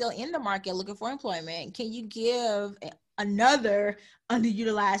people who are still in the market looking for employment, can you give another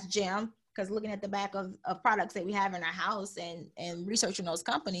underutilized gem? Because looking at the back of products that we have in our house and researching those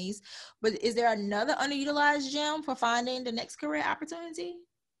companies, but is there another underutilized gem for finding the next career opportunity?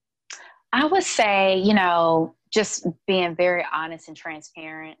 I would say, just being very honest and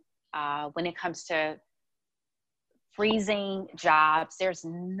transparent when it comes to freezing jobs. There's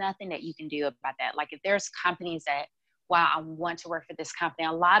nothing that you can do about that. Like, if there's companies that, wow, I want to work for this company.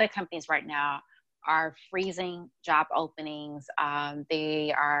 A lot of companies right now are freezing job openings.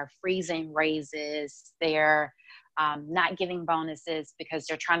 They are freezing raises. They're not giving bonuses because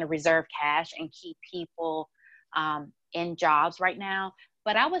they're trying to reserve cash and keep people in jobs right now.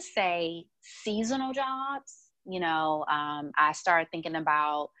 But I would say seasonal jobs, I started thinking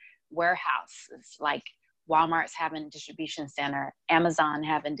about warehouses, like Walmart's having distribution center, Amazon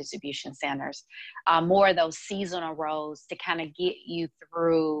having distribution centers, more of those seasonal roles to kind of get you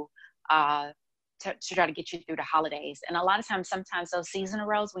through, to try to get you through the holidays. And a lot of times, sometimes those seasonal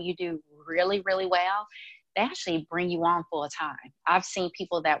roles, when you do really, really well, they actually bring you on full time. I've seen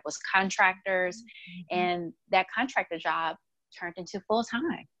people that was contractors, and that contractor job turned into full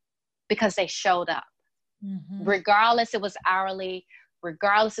time because they showed up. Regardless, it was hourly,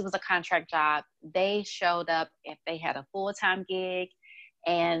 regardless if it was a contract job, they showed up if they had a full-time gig,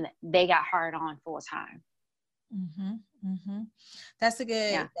 and they got hired on full-time. Mm-hmm. Mm-hmm. That's a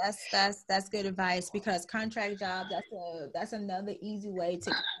good, Yeah. that's good advice, because contract job, that's another easy way to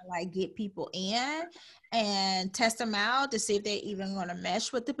kind of like get people in and test them out to see if they're even going to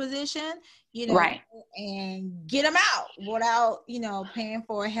mesh with the position, you know, Right. and get them out without, you know, paying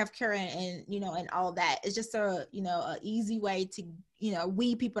for healthcare and, you know, and all that. It's just a, you know, a easy way to, you know,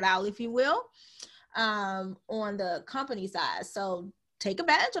 weed people out, if you will, on the company side. So take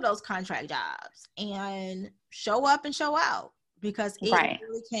advantage of those contract jobs and show up and show out, because it Right.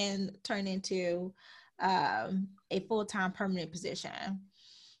 really can turn into a full-time permanent position.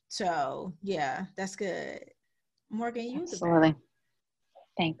 So yeah, that's good. Morgan, you the best. Absolutely.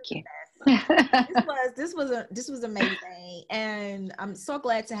 Thank you. This was amazing, and I'm so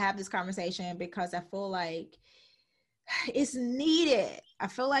glad to have this conversation, because I feel like it's needed. I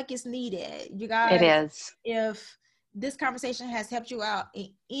feel like it's needed. You guys, It is. if this conversation has helped you out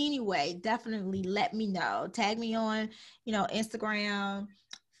in any way, definitely let me know. Tag me on, you know, Instagram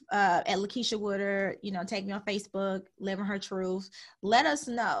at Lakeisha Woodard, you know, tag me on Facebook, Living Her Truth. Let us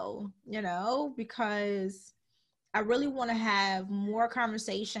know, you know, because I really want to have more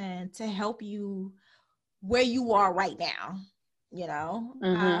conversation to help you where you are right now, you know.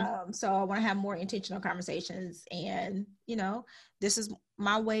 So I want to have more intentional conversations, and you know, this is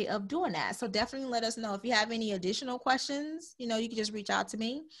my way of doing that. So definitely let us know if you have any additional questions. You know, you can just reach out to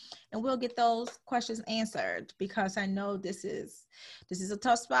me and we'll get those questions answered, because I know this is a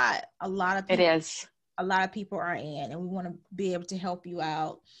tough spot. A lot of people are in, and we want to be able to help you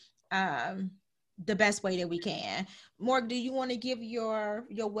out the best way that we can. Morgan, do you want to give your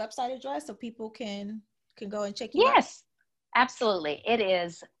website address so people can go and check you out? Yes, absolutely. It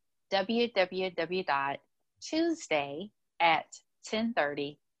is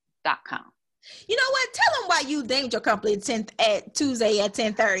www.tuesday@1030.com. You know what? Tell them why you named your company at Tuesday at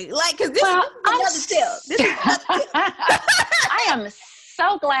 10:30. Like, because this Well, is another tip. This is another tip. I am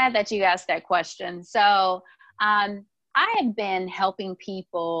so glad that you asked that question. So, I have been helping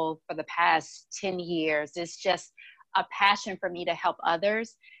people for the past 10 years. It's just a passion for me to help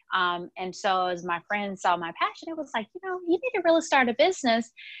others. And so as my friends saw my passion, it was like, you know, you need to really start a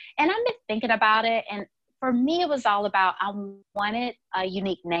business. And I've been thinking about it. And for me, it was all about, I wanted a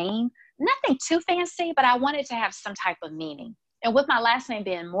unique name, nothing too fancy, but I wanted to have some type of meaning. And with my last name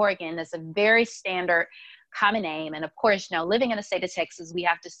being Morgan, it's a very standard common name. And of course, you know, living in the state of Texas, we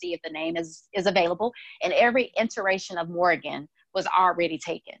have to see if the name is available. And every iteration of Morgan was already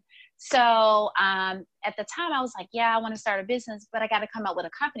taken. So at the time I was like, yeah, I want to start a business, but I got to come up with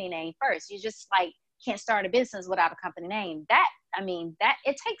a company name first. You just like can't start a business without a company name. That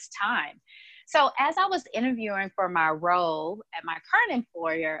it takes time. So as I was interviewing for my role at my current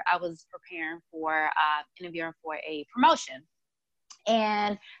employer, I was preparing for interviewing for a promotion.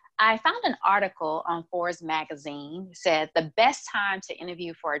 And I found an article on Forbes magazine that said the best time to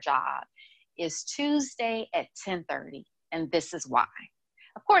interview for a job is Tuesday at 10:30, and this is why.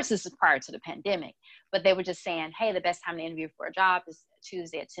 Of course, this is prior to the pandemic, but they were just saying, hey, the best time to interview for a job is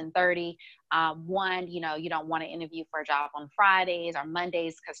Tuesday at 10:30. One, you know, you don't want to interview for a job on Fridays or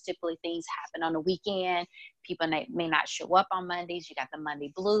Mondays, because typically things happen on the weekend. People may not show up on Mondays. You got the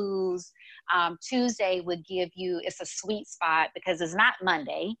Monday blues. Tuesday would give you, it's a sweet spot because it's not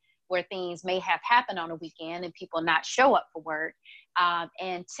Monday, where things may have happened on a weekend and people not show up for work.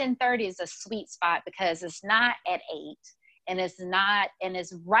 And 10:30 is a sweet spot because it's not at 8. And it's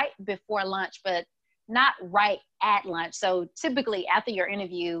right before lunch, but not right at lunch. So typically after your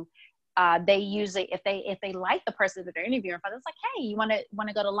interview, they usually, if they like the person that they're interviewing for, it's like, hey, you want to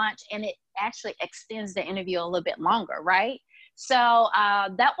go to lunch? And it actually extends the interview a little bit longer, right? So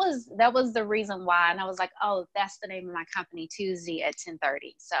that was the reason why. And I was like, oh, that's the name of my company, Tuesday at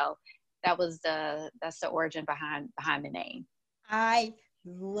 10:30. So that's the origin behind the name. I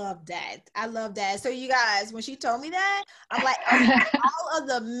love that. I love that. So you guys, when she told me that, I'm like, all of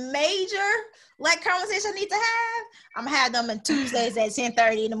the major like conversations I need to have, I'm gonna have them on Tuesdays at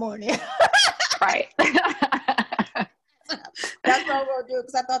 10:30 in the morning. Right. That's what I'm gonna do,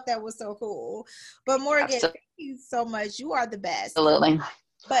 because I thought that was so cool. But Morgan, Absolutely. thank you so much. You are the best. Absolutely.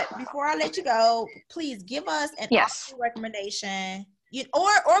 But before I let you go, please give us an Yes. Audible recommendation,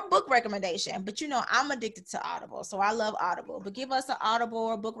 or book recommendation. But you know, I'm addicted to Audible, so I love Audible. But give us an Audible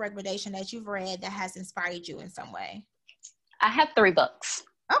or book recommendation that you've read that has inspired you in some way. I have 3 books.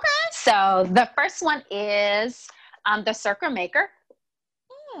 Okay. So the first one is The Circle Maker.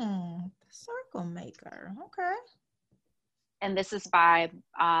 The Circle Maker. Okay. And this is by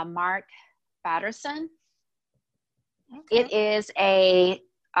Mark Batterson. Okay. It is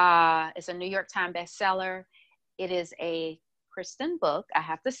it's a New York Times bestseller. It is a Christian book, I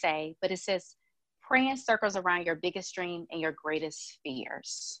have to say, but it says, praying circles around your biggest dream and your greatest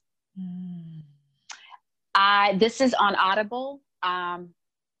fears. Mm. This is on Audible.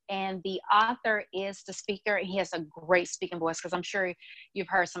 And the author is the speaker. He has a great speaking voice, because I'm sure you've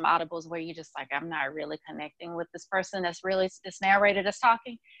heard some audibles where you just like, I'm not really connecting with this person that's really this narrator that's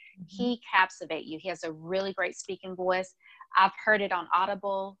talking. Mm-hmm. He captivates you. He has a really great speaking voice. I've heard it on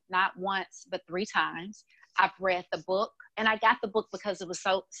Audible, not once, but 3 times. I've read the book, and I got the book because it was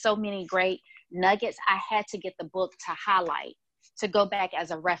so many great nuggets. I had to get the book to highlight, to go back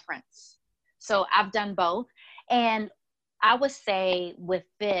as a reference. So I've done both. And I would say with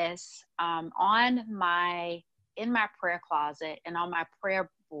this, in my prayer closet and on my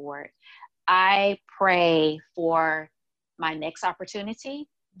prayer board, I pray for my next opportunity.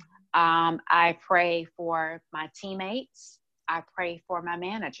 I pray for my teammates. I pray for my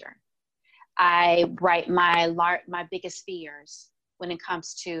manager. I write my biggest fears when it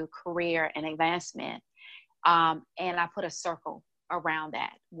comes to career and advancement. And I put a circle around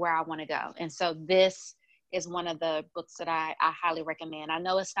that where I want to go. And so this is one of the books that I highly recommend. I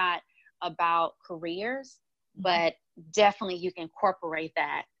know it's not about careers, but definitely you can incorporate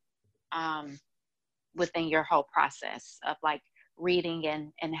that within your whole process of like reading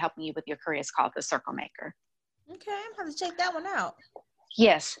and helping you with your career. It's called The Circle Maker. Okay, I'm going to check that one out.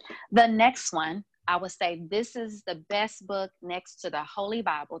 Yes. The next one, I would say this is the best book next to the Holy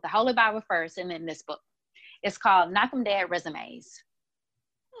Bible. The Holy Bible first, and then this book. It's called Knock 'em Dead Resumes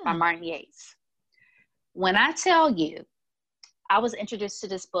by Martin Yates. When I tell you, I was introduced to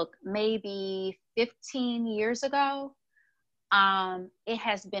this book maybe 15 years ago. It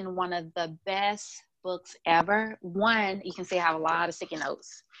has been one of the best books ever. One, you can see I have a lot of sticky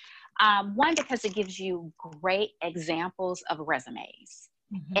notes. One, because it gives you great examples of resumes,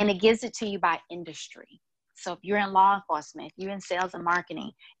 and it gives it to you by industry. So if you're in law enforcement, if you're in sales and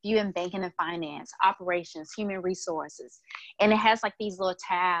marketing, if you're in banking and finance, operations, human resources, and it has like these little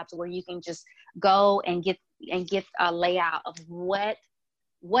tabs where you can just go and get a layout of what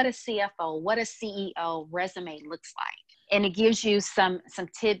a CFO, what a CEO resume looks like. And it gives you some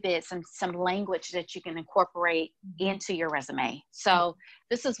tidbits, some language that you can incorporate into your resume. So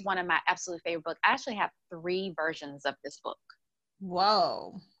this is one of my absolute favorite books. I actually have 3 versions of this book.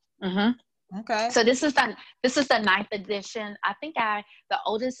 Whoa. Mm-hmm. Okay. So this is the 9th edition. I think the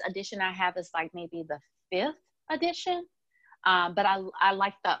oldest edition I have is like maybe the 5th edition. But I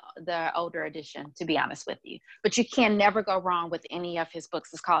like the older edition, to be honest with you. But you can never go wrong with any of his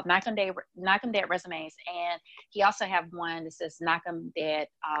books. It's called Knock 'em Dead Resumes, and he also have one that says Knock 'em Dead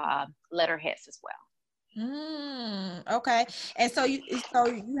Letterheads as well. Okay. And so you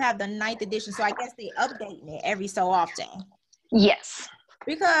have the 9th edition. So I guess they update it every so often. Yes.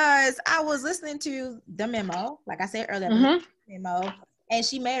 Because I was listening to the memo, like I said earlier, memo. And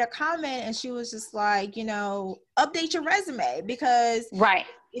she made a comment and she was just like, update your resume, because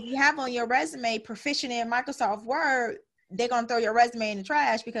if you have on your resume proficient in Microsoft Word, they're going to throw your resume in the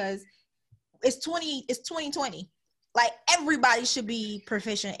trash because it's 2020. Like everybody should be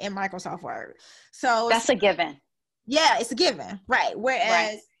proficient in Microsoft Word. So that's a given. Yeah, it's a given. Right.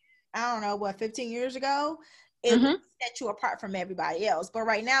 Whereas, I don't know, 15 years ago, it would set you apart from everybody else. But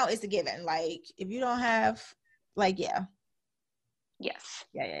right now it's a given. Like if you don't have Yes.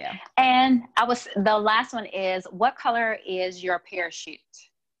 Yeah. And the last one is, what color is your parachute?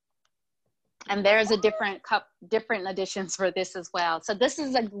 And there's a different editions for this as well. So this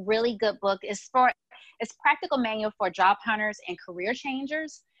is a really good book. It's practical manual for job hunters and career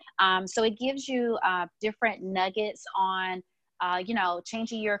changers. So it gives you different nuggets on,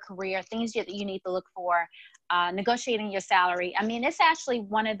 changing your career, things that you need to look for, negotiating your salary. I mean, it's actually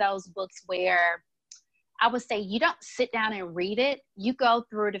one of those books where I would say you don't sit down and read it. You go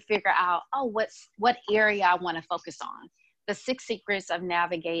through to figure out, what area I want to focus on. The 6 secrets of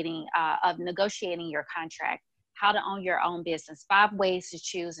negotiating your contract, how to own your own business, 5 ways to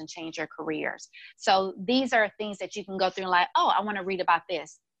choose and change your careers. So these are things that you can go through and like, I want to read about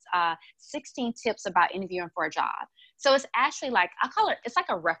this. 16 tips about interviewing for a job. So it's actually like, it's like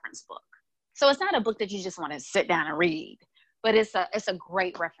a reference book. So it's not a book that you just want to sit down and read, but it's a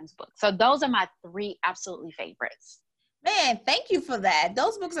great reference book. So those are my 3 absolutely favorites. Man, thank you for that.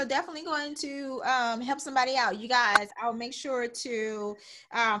 Those books are definitely going to help somebody out. You guys, I'll make sure to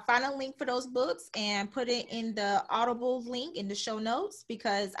find a link for those books and put it in the Audible link in the show notes,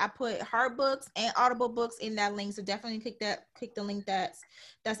 because I put hard books and Audible books in that link. So definitely click the link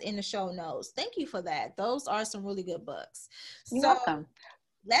that's in the show notes. Thank you for that. Those are some really good books. You're welcome.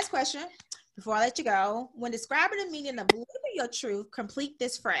 Last question. before I let you go, when describing the meaning of living your truth, complete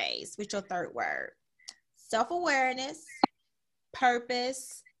this phrase with your third word. Self-awareness,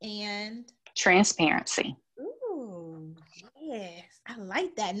 purpose, and transparency. Ooh, yes. I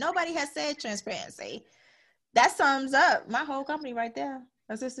like that. Nobody has said transparency. That sums up my whole company right there.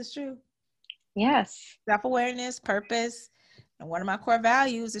 Because this is true. Yes. Self-awareness, purpose, and one of my core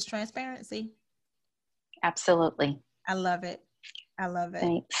values is transparency. Absolutely. I love it. I love it.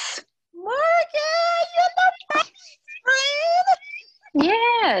 Thanks. Morgan, you're the best friend.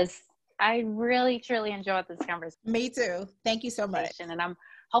 Yes. I really, truly enjoyed this conversation. Me too. Thank you so much. And I'm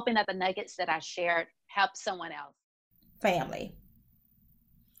hoping that the nuggets that I shared help someone else. Family.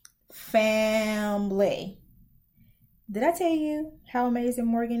 Did I tell you how amazing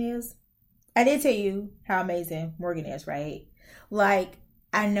Morgan is? I did tell you how amazing Morgan is, right? Like,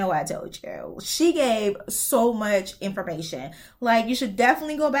 I know I told you. She gave so much information. Like, you should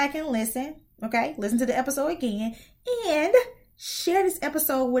definitely go back and listen, okay? Listen to the episode again and share this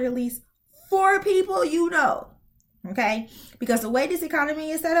episode with at least 4 people you know, okay? Because the way this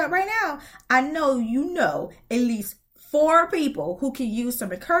economy is set up right now, I know you know at least 4 people who can use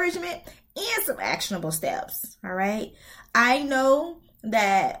some encouragement and some actionable steps, all right? I know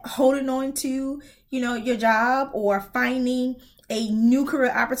that holding on to, your job or finding a new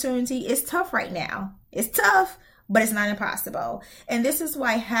career opportunity is tough right now. It's tough, but it's not impossible. And this is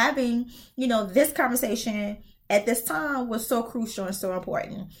why having, this conversation at this time was so crucial and so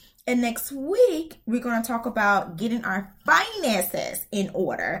important. And next week, we're going to talk about getting our finances in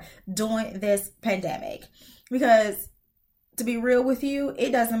order during this pandemic. Because to be real with you,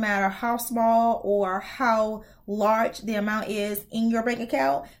 it doesn't matter how small or how large the amount is in your bank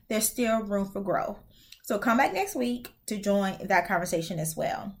account, there's still room for growth. So come back next week to join that conversation as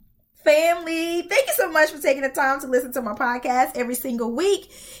well. Family, thank you so much for taking the time to listen to my podcast every single week.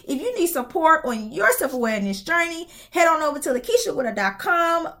 If you need support on your self-awareness journey, head on over to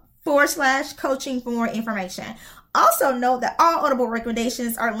LakeishaWooder.com/coaching for more information. Also note that all Audible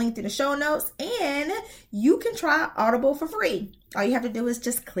recommendations are linked in the show notes, and you can try Audible for free. All you have to do is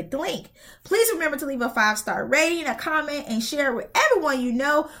just click the link. Please remember to leave a 5-star rating, a comment, and share with everyone you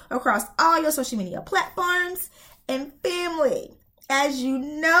know across all your social media platforms. And family, as you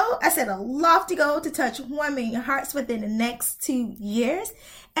know, I set a lofty goal to touch 1 million hearts within the next 2 years,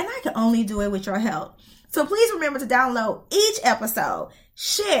 and I can only do it with your help. So please remember to download each episode,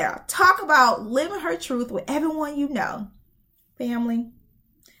 share, talk about living her truth with everyone you know. Family,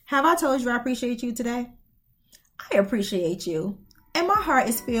 have I told you I appreciate you today? I appreciate you, and my heart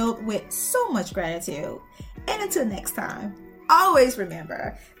is filled with so much gratitude. And until next time, always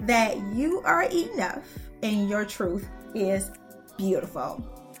remember that you are enough and your truth is beautiful.